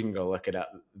that you can go look it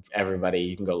up. Everybody,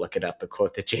 you can go look it up. The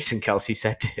quote that Jason Kelce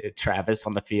said to Travis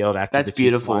on the field after the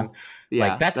Chiefs won. Yeah,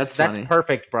 like that's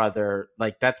perfect, brother.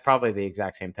 Like, that's probably the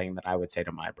exact same thing that I would say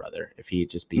to my brother if he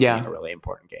just beat me in a really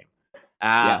important game.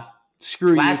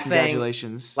 Screw you.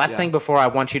 Congratulations. Last thing before I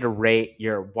want you to rate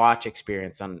your watch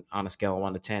experience on a scale of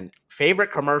 1 to 10.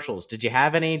 Favorite commercials? Did you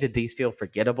have any? Did these feel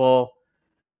forgettable?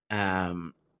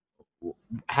 What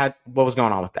was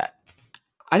going on with that?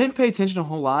 I didn't pay attention a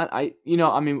whole lot.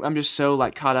 I'm just so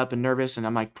like caught up and nervous, and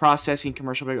I'm like processing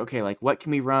commercial break. Okay, like what can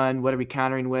we run? What are we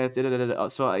countering with?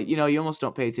 So you almost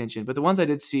don't pay attention. But the ones I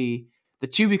did see, the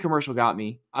Tubi commercial got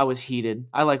me. I was heated.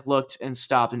 I like looked and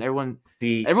stopped, and everyone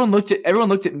looked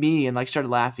at me and like started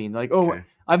laughing. Like,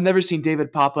 I've never seen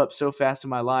David pop up so fast in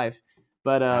my life.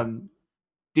 But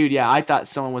dude, yeah, I thought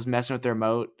someone was messing with their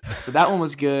remote. So that one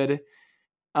was good.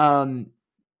 What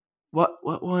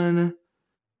one?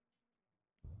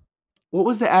 What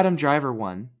was the Adam Driver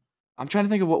one? I'm trying to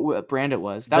think of what brand it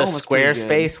was. That the one was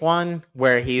Squarespace one,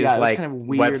 where he's like kind of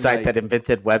weird, website that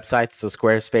invented websites, so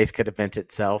Squarespace could invent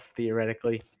itself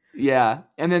theoretically. Yeah,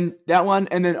 and then that one,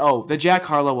 and then the Jack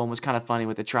Harlow one was kind of funny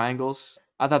with the triangles.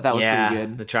 I thought that was pretty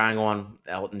good. The triangle one,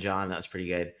 Elton John, that was pretty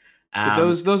good. But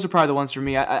those are probably the ones for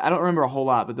me. I don't remember a whole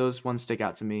lot, but those ones stick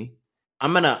out to me.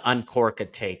 I'm gonna uncork a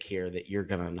take here that you're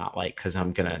gonna not like because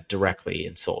I'm gonna directly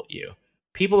insult you.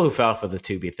 People who fell for the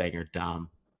Tubi thing are dumb.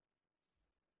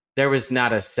 There was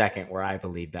not a second where I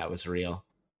believed that was real.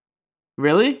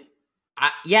 Really?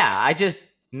 I just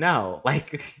no.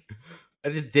 Like, I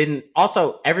just didn't.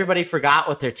 Also, everybody forgot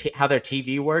what how their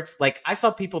TV works. Like, I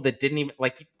saw people that didn't even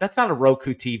like. That's not a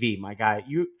Roku TV, my guy.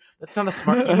 That's not a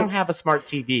smart. You don't have a smart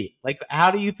TV. Like, how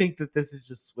do you think that this is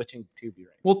just switching to Tubi right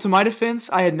now? Well, to my defense,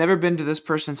 I had never been to this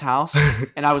person's house,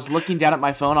 and I was looking down at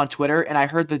my phone on Twitter, and I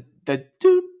heard the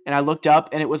doot. And I looked up,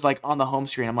 and it was like on the home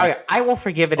screen. I'm like, okay, I will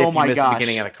forgive it if you missed the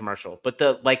beginning of the commercial, but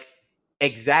the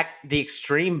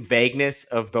extreme vagueness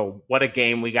of the "what a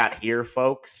game we got here,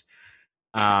 folks,"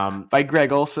 by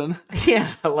Greg Olson.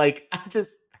 Yeah, like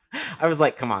I was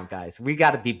like, come on, guys, we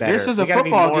got to be better. This is a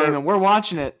football game, and we're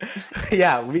watching it.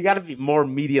 Yeah, we got to be more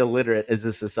media literate as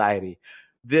a society.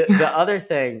 The other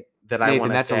thing that I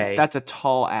want to say, that's a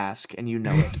tall ask, and you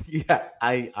know it. Yeah,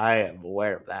 I am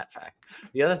aware of that fact.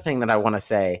 The other thing that I want to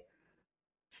say,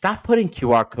 stop putting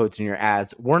QR codes in your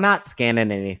ads. We're not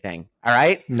scanning anything. All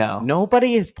right? No.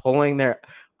 Nobody is pulling their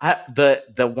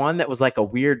the one that was like a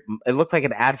weird, it looked like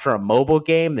an ad for a mobile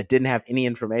game that didn't have any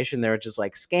information. They were just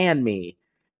like, scan me.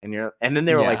 And then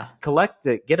they were Yeah.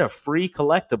 like, get a free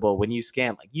collectible when you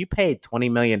scan. Like, you paid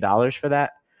 $20 million for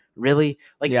that? Really?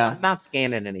 Like, Yeah. I'm not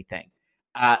scanning anything.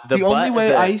 The only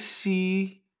way I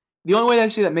see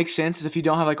that makes sense is if you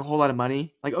don't have like a whole lot of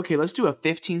money. Like, okay, let's do a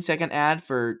 15-second ad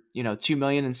for 2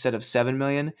 million instead of 7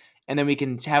 million, and then we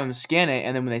can have them scan it,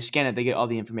 and then when they scan it, they get all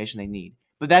the information they need.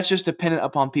 But that's just dependent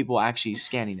upon people actually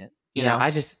scanning it. You know? I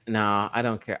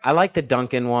don't care. I like the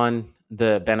Duncan one,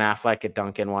 the Ben Affleck at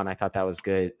Duncan one. I thought that was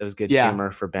good. It was good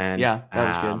humor for Ben. Yeah, that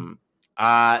was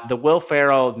good. The Will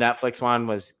Ferrell Netflix one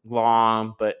was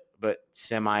long, but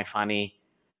semi funny.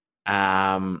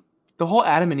 The whole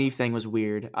Adam and Eve thing was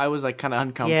weird. I was like kind of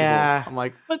uncomfortable. Yeah. I'm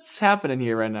like, what's happening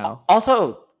here right now?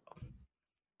 Also,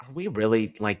 are we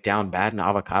really like down bad in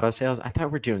avocado sales? I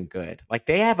thought we're doing good. Like,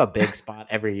 they have a big spot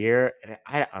every year. And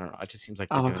I don't know. It just seems like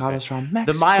Avocados from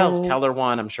Mexico. The Miles Teller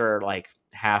one, I'm sure like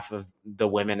half of the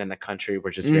women in the country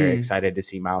were just very excited to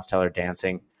see Miles Teller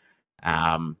dancing.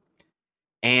 And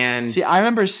see, I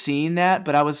remember seeing that,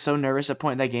 but I was so nervous at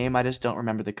point in that game, I just don't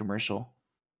remember the commercial.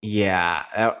 Yeah,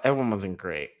 that one wasn't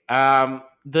great. I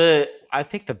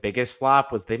think the biggest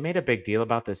flop was they made a big deal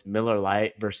about this Miller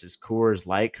Lite versus Coors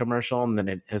Light commercial, and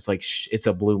then it's like it's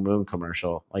a Blue Moon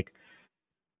commercial. Like,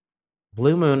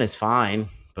 Blue Moon is fine,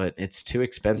 but it's too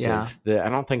expensive. I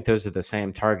don't think those are the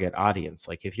same target audience.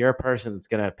 Like, if you're a person that's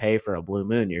gonna pay for a Blue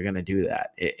Moon, you're gonna do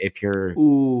that. If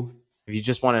you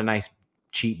just want a nice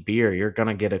cheap beer, you're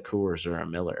gonna get a Coors or a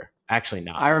Miller. Actually,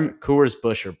 not Coors,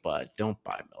 Busch, or Bud. Don't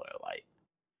buy Miller Lite.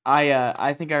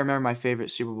 I think I remember my favorite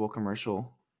Super Bowl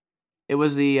commercial. It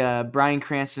was the Bryan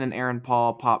Cranston and Aaron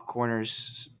Paul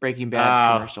Popcorners Breaking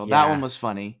Bad commercial. Yeah. That one was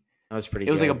funny. That was pretty good.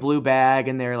 It was like a blue bag,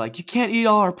 and they're like, you can't eat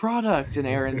all our product. And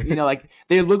Aaron, like,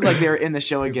 they looked like they were in the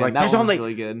show again. Like, that one was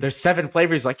really good. There's 7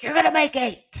 flavors. Like, you're going to make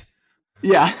 8.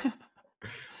 Yeah.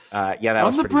 That was pretty good.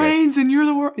 I'm the brains, and you're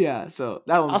the world. Yeah, so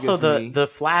that one was also good for me. The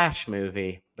Flash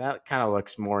movie. That kind of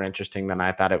looks more interesting than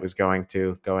I thought it was going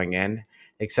in.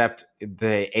 Except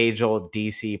the age-old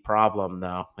DC problem,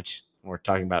 though, which we're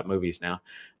talking about movies now,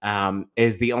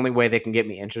 is the only way they can get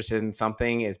me interested in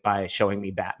something is by showing me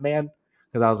Batman.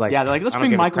 Because I was like, yeah, they're like, let's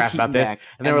bring Michael Keaton back.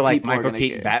 And they were like, Michael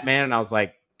Keaton Batman, and I was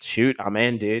like, shoot, I'm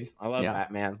in, dude. I love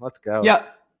Batman. Let's go. Yeah,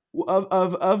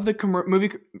 of the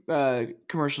movie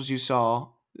commercials you saw,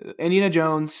 Indiana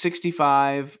Jones,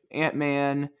 65,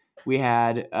 Ant-Man. We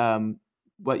had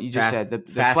what you just said, the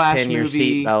Flash movie, your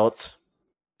seatbelts.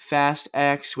 Fast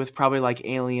X with probably like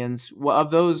aliens.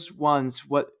 Of those ones,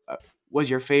 what was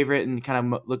your favorite and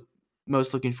kind of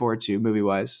most looking forward to movie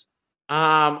wise?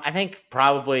 I think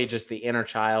probably just the inner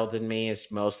child in me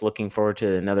is most looking forward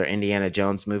to another Indiana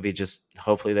Jones movie. Just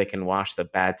hopefully they can wash the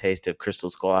bad taste of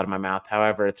Crystal Skull out of my mouth.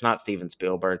 However, it's not Steven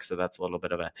Spielberg, so that's a little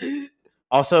bit of a.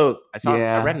 Also,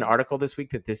 I read an article this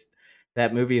week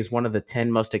that movie is one of the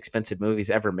 10 most expensive movies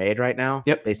ever made right now.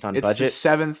 Yep, based on it's budget. It's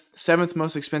the seventh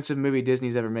most expensive movie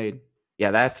Disney's ever made.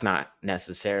 Yeah, that's not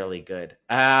necessarily good.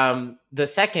 The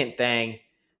second thing,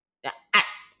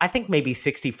 I think maybe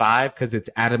 65 because it's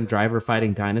Adam Driver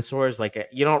fighting dinosaurs. Like,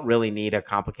 you don't really need a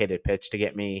complicated pitch to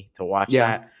get me to watch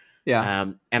that.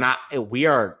 Yeah. And we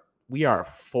are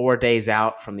 4 days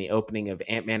out from the opening of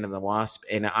Ant-Man and the Wasp,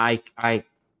 and I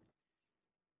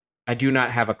do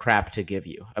not have a crap to give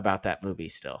you about that movie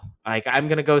still. Like, I'm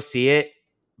going to go see it,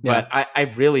 but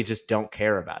I really just don't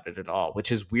care about it at all,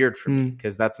 which is weird for me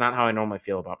because that's not how I normally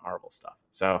feel about Marvel stuff.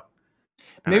 So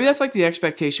maybe that's like the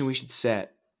expectation we should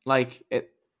set. Like,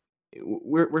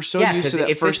 we're so used to that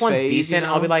if first this one's phase, decent,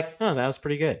 I'll be like, oh, that was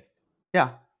pretty good.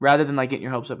 Yeah. Rather than like getting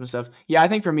your hopes up and stuff. Yeah, I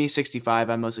think for me, 65,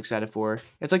 I'm most excited for.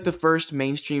 It's like the first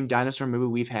mainstream dinosaur movie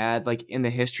we've had like in the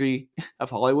history of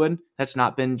Hollywood that's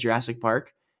not been Jurassic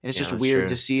Park. And it's just weird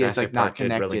to see Jurassic it's like Park not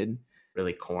connected.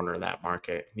 Really corner that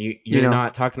market. You're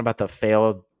not talking about the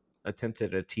failed attempt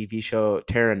at a TV show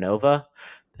Terra Nova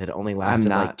that only lasted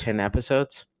like 10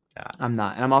 episodes. I'm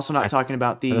not. And I'm also not talking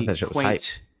about the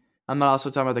quaint. I'm not also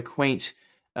talking about the quaint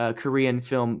Korean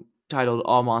film titled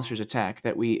All Monsters Attack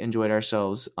that we enjoyed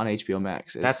ourselves on HBO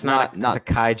Max. That's not a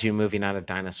kaiju movie, not a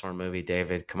dinosaur movie,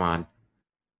 David. Come on.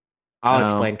 I'll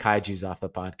explain kaijus off the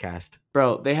podcast.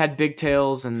 Bro, they had big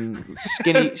tails and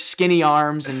skinny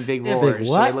arms and big roars.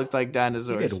 So they looked like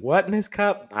dinosaurs. He did what in his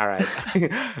cup? All right.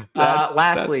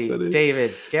 Lastly,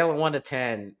 David, scale of 1 to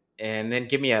 10, and then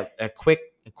give me a quick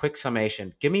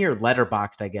summation. Give me your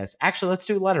Letterboxd, I guess. Actually, let's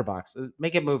do Letterboxd.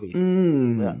 Make it movies.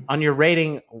 On your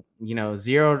rating,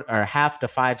 0 or half to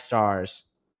 5 stars.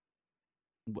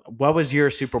 What was your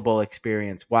Super Bowl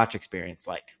watch experience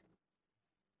like?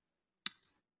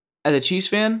 As a Chiefs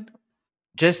fan?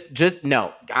 Just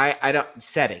no. I don't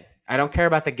setting. I don't care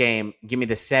about the game. Give me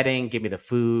the setting, give me the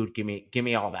food, give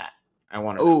me all that. I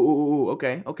want to know.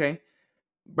 Okay.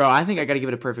 Bro, I think I got to give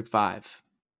it a perfect 5.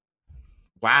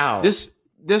 Wow. This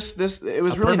it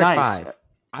was really nice. 5.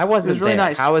 I wasn't really there.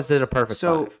 nice. How is it a perfect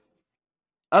 5?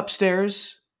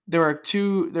 Upstairs there are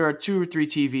two or three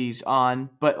TVs on,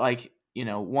 but like,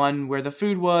 one where the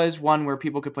food was, one where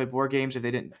people could play board games if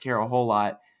they didn't care a whole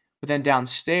lot. But then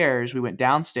downstairs, we went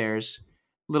downstairs,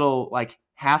 little like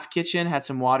half kitchen, had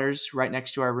some waters right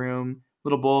next to our room,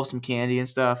 little bowl of some candy and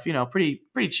stuff,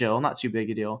 pretty chill, not too big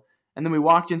a deal. And then we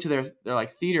walked into their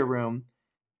like theater room,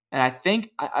 and I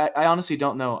think I honestly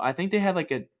don't know. I think they had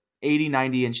like a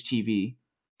 80-90 inch TV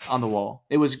on the wall.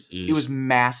 It was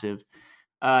massive.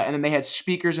 And then they had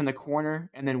speakers in the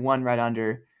corner, and then one right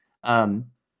under.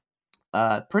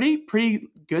 Pretty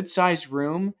good sized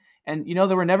room, and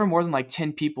there were never more than like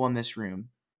 10 people in this room.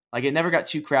 Like it never got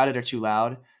too crowded or too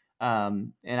loud.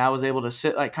 And I was able to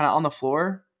sit like kind of on the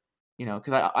floor,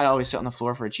 because I always sit on the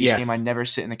floor for a Chiefs game. I never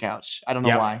sit in the couch. I don't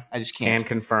know why. I just can't. Can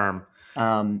confirm.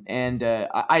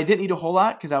 I didn't eat a whole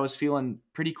lot because I was feeling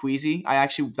pretty queasy. I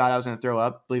actually thought I was going to throw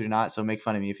up, believe it or not. So make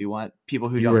fun of me if you want. People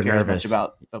who don't care much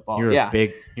about football. You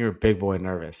were a big boy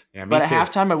nervous. Yeah, but too. At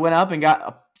halftime, I went up and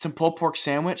got some pulled pork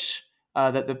sandwich.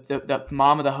 That the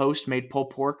mom of the host made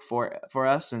pulled pork for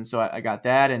us, and so I got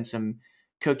that and some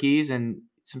cookies and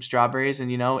some strawberries,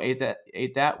 and ate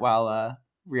that while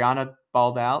Rihanna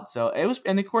balled out. So it was,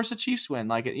 and of course the Chiefs win.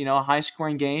 Like a high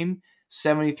scoring game,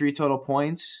 73 total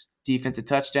points. Defensive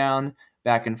touchdown,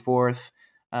 back and forth.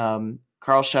 Carl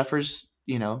Schaffers,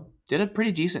 did a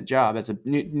pretty decent job as a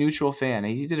neutral fan.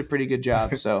 He did a pretty good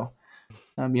job. So,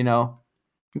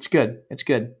 it's good. It's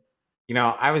good.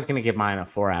 I was gonna give mine a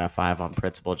 4 out of 5 on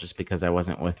principle, just because I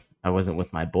wasn't with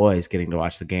my boys getting to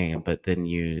watch the game. But then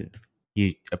you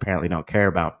apparently don't care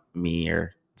about me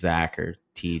or Zach or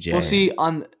TJ. Well, see,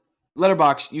 on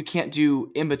Letterboxd, you can't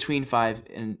do in between 5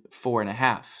 and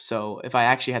 4.5. So if I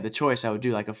actually had the choice, I would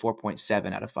do like a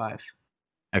 4.7 out of 5.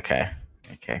 Okay.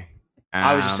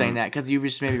 I was just saying that because you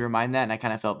just made me remind that, and I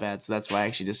kind of felt bad, so that's why I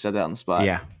actually just said that on the spot.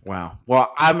 Yeah. Wow.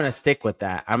 Well, I'm gonna stick with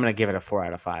that. I'm gonna give it a 4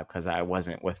 out of 5 because I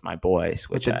wasn't with my boys,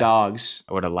 with the dogs.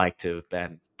 I would have liked to have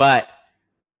been, but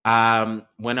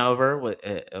went over with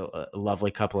a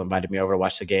lovely couple invited me over to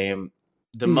watch the game.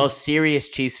 The most serious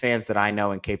Chiefs fans that I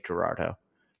know in Cape Girardeau.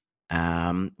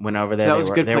 Went over there. So that was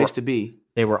a good place to be.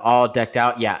 They were all decked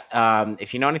out. Yeah.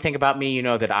 If you know anything about me, you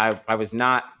know that I was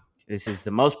not. This is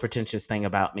the most pretentious thing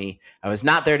about me. I was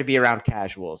not there to be around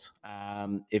casuals.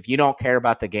 If you don't care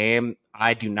about the game,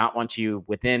 I do not want you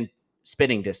within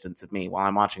spitting distance of me while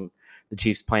I'm watching the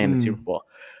Chiefs play in the Super Bowl.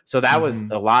 So that was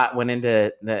a lot went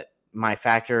into that. My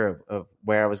factor of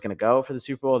where I was going to go for the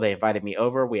Super Bowl. They invited me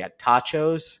over. We had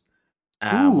tachos,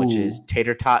 which is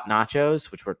tater tot nachos,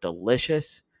 which were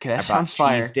delicious. Okay, that sounds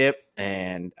fire. Cheese dip,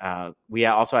 and we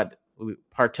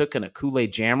partook in a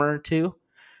Kool-Aid jammer too.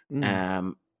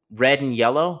 Red and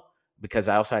yellow, because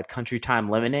I also had Country Time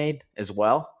lemonade as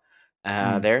well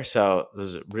there. So it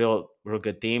was a real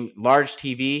good theme. Large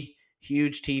TV,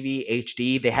 huge TV,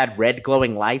 HD. They had red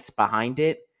glowing lights behind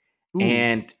it,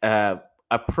 and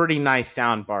a pretty nice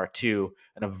sound bar too,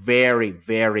 and a very,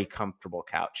 very comfortable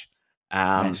couch.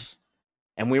 Nice.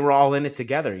 And we were all in it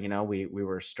together. We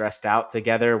were stressed out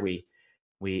together.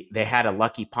 They had a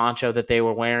lucky poncho that they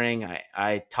were wearing.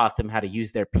 I taught them how to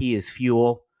use their pee as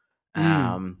fuel.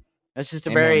 It's just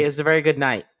it was a very good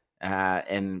night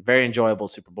and very enjoyable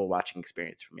Super Bowl watching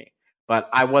experience for me. But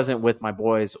I wasn't with my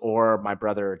boys or my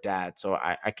brother or dad, so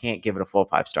I can't give it a full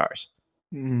 5 stars.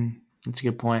 That's a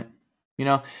good point.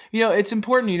 It's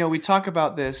important. We talk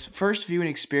about this first viewing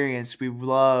experience. We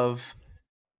love.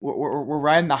 We're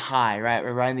riding the high, right?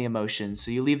 We're riding the emotions.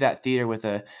 So you leave that theater with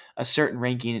a certain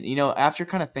ranking. After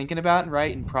kind of thinking about it,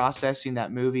 right, and processing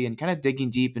that movie and kind of digging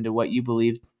deep into what you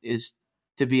believe is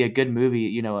to be a good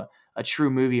movie, a true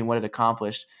movie and what it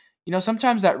accomplished.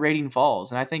 Sometimes that rating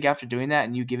falls. And I think after doing that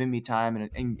and you giving me time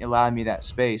and allowing me that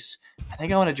space, I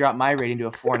think I want to drop my rating to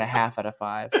a 4.5 out of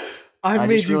 5. I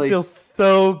made you feel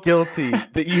so guilty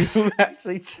that you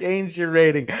actually changed your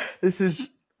rating. This is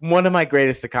one of my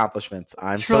greatest accomplishments.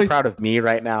 I'm so proud of me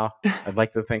right now. I'd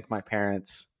like to thank my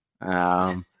parents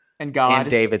and God and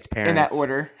David's parents in that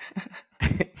order.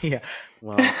 Yeah.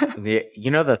 Well,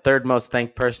 the third most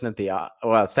thanked person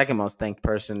second most thanked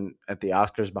person at the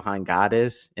Oscars behind God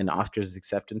is in Oscars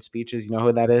acceptance speeches. You know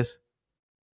who that is?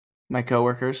 My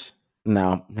coworkers.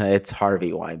 No, it's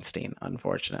Harvey Weinstein,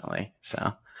 unfortunately.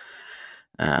 So,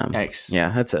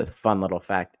 yeah, that's a fun little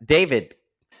fact. David,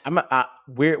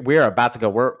 we're about to go.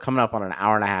 We're coming up on an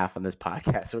hour and a half on this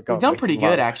podcast. So we've done pretty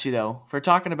good, actually, though. For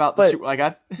talking about the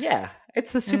Super, yeah,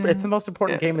 It's the most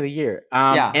important game of the year.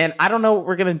 Yeah. And I don't know what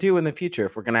we're gonna do in the future,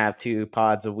 if we're gonna have 2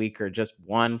 pods a week or just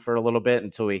one for a little bit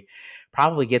until we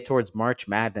probably get towards March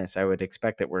Madness. I would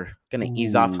expect that we're gonna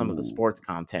ease off some of the sports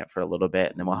content for a little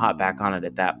bit, and then we'll hop back on it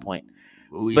at that point.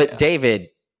 Ooh, yeah. But David,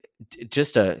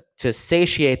 just to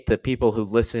satiate the people who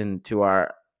listen to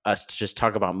us to just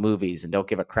talk about movies and don't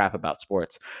give a crap about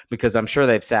sports, because I'm sure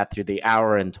they've sat through the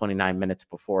hour and 29 minutes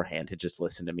beforehand to just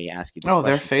listen to me ask you this question.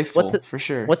 They're faithful, for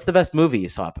sure. What's the best movie you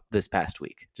saw this past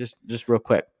week? Just real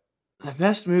quick. The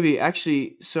best movie,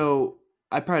 actually, so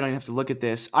I probably don't even have to look at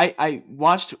this. I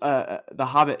watched The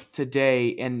Hobbit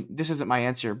today, and this isn't my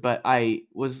answer, but I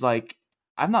was like,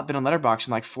 I've not been on Letterboxd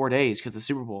in like 4 days because of the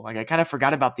Super Bowl. Like, I kind of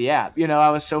forgot about the app. I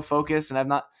was so focused, and I've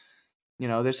not,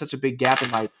 there's such a big gap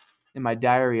in my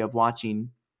diary of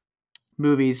watching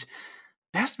movies.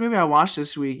 Best movie I watched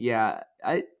this week, yeah,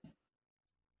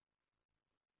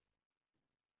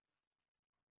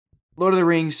 Lord of the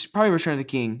Rings, probably Return of the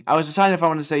King. I was deciding if I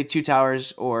wanted to say Two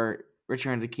Towers or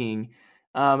Return of the King.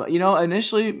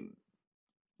 Initially,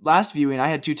 last viewing, I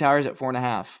had Two Towers at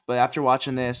 4.5, but after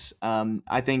watching this,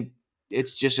 I think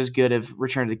it's just as good as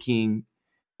Return of the King.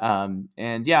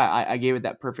 And yeah, I gave it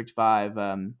that perfect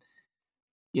 5.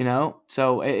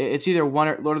 So it's either one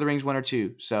or Lord of the Rings 1 or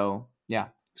 2. So yeah,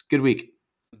 it's a good week.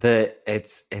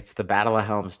 It's the Battle of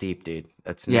Helm's Deep, dude.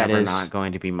 That's never not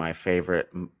going to be my favorite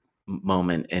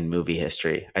moment in movie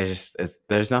history.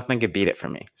 There's nothing could beat it for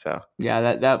me. So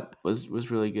yeah, that was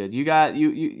really good. You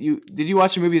did you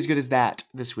watch a movie as good as that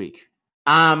this week?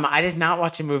 I did not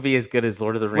watch a movie as good as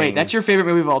Lord of the Rings. Wait, that's your favorite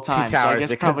movie of all time. Two Towers, so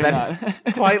because that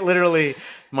is quite literally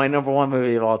my number 1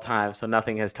 movie of all time. So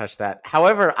nothing has touched that.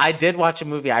 However, I did watch a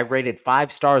movie I rated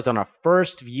 5 stars on a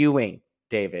first viewing,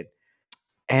 David.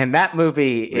 And that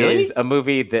movie is a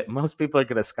movie that most people are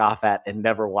going to scoff at and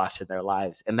never watch in their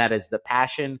lives. And that is The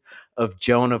Passion of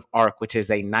Joan of Arc, which is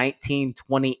a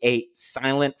 1928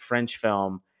 silent French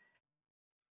film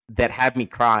that had me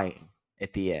crying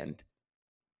at the end.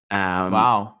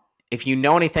 Wow. If you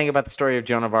know anything about the story of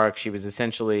Joan of Arc, she was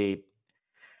essentially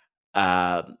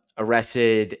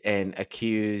arrested and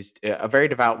accused, a very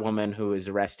devout woman who was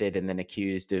arrested and then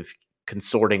accused of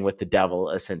consorting with the devil,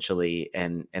 essentially,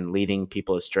 and leading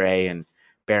people astray and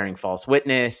bearing false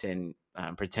witness and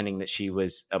pretending that she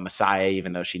was a messiah,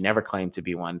 even though she never claimed to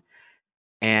be one.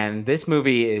 And this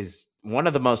movie is one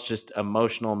of the most just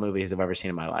emotional movies I've ever seen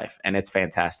in my life, and it's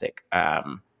fantastic.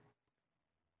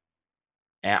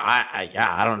 And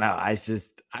I don't know.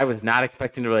 I was not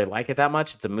expecting to really like it that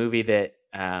much. It's a movie that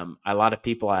a lot of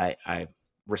people I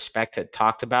respect had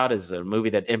talked about as a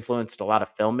movie that influenced a lot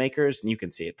of filmmakers, and you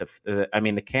can see it.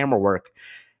 The camera work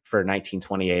for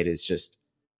 1928 is just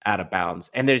out of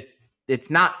bounds. And it's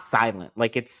not silent.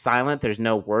 Like, it's silent. There's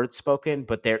no words spoken,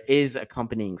 but there is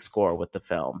accompanying score with the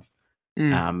film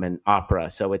and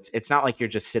opera. So it's not like you're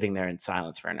just sitting there in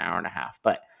silence for an hour and a half.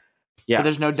 But yeah, but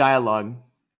there's no dialogue.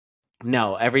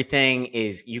 No, everything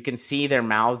is, you can see their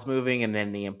mouths moving, and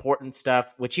then the important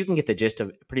stuff, which you can get the gist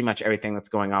of pretty much everything that's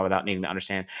going on without needing to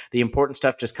understand. The important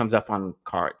stuff just comes up on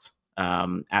cards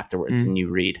afterwards, and you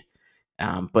read.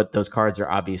 But those cards are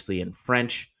obviously in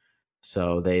French,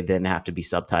 so they then have to be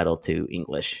subtitled to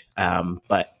English.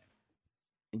 But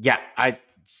yeah,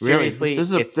 seriously,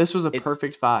 this was a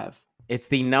perfect 5. It's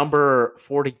the number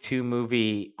 42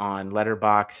 movie on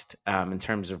Letterboxd in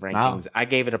terms of rankings. Wow. I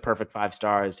gave it a perfect 5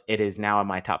 stars. It is now in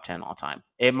my top 10 all time.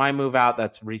 It might move out.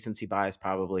 That's recency bias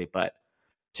probably, but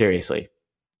seriously,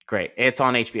 great. It's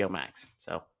on HBO Max.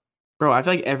 So, bro, I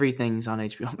feel like everything's on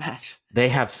HBO Max. They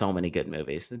have so many good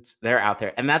movies. They're out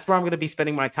there, and that's where I'm going to be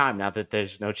spending my time now that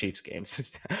there's no Chiefs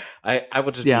games. I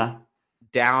will just be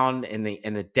down in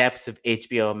the depths of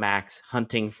HBO Max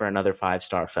hunting for another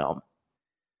 5-star film.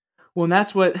 Well, and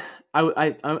that's what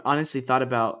I honestly thought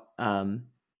about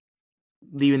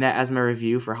leaving that as my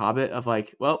review for Hobbit, of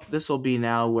like, well, this will be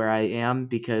now where I am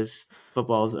because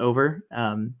football is over.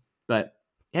 But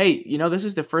hey, this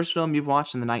is the first film you've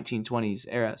watched in the 1920s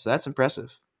era, so that's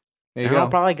impressive. There you go. I'll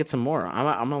probably get some more.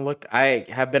 I'm gonna look. I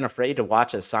have been afraid to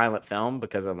watch a silent film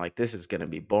because I'm like, this is gonna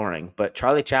be boring. But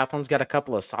Charlie Chaplin's got a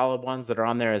couple of solid ones that are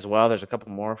on there as well. There's a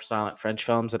couple more silent French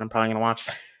films that I'm probably gonna watch.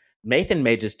 Nathan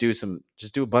may just do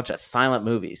a bunch of silent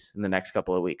movies in the next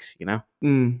couple of weeks, Yeah.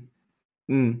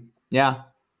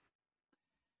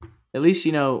 At least,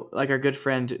 like our good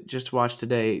friend just watched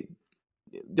today,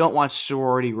 don't watch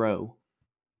Sorority Row.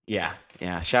 Yeah.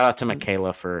 Shout out to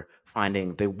Michaela for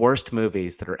finding the worst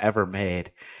movies that are ever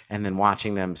made and then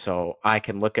watching them so I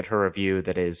can look at her review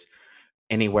that is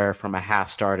anywhere from a 0.5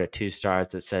 star to 2 stars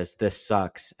that says this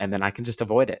sucks, and then I can just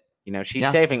avoid it.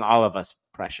 She's saving all of us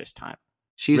precious time.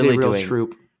 She's really a real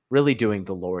troop. really doing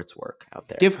the Lord's work out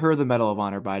there. Give her the Medal of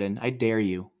Honor, Biden. I dare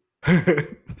you.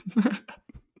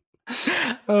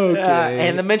 Okay.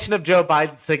 And the mention of Joe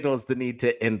Biden signals the need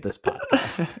to end this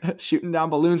podcast. Shooting down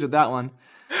balloons with that one.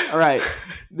 All right.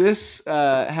 This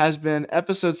has been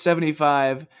episode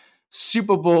 75,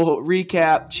 Super Bowl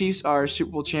recap. Chiefs are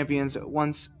Super Bowl champions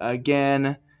once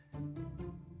again.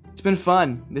 It's been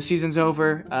fun. The season's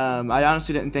over. I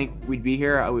honestly didn't think we'd be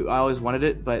here. I always wanted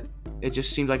it, but it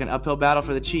just seemed like an uphill battle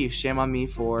for the Chiefs. Shame on me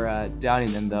for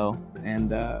doubting them, though. And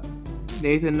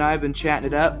Nathan and I have been chatting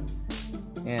it up.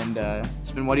 And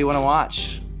it's been What Do You Want to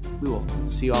Watch? We will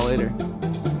see you all later.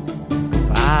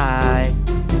 Bye.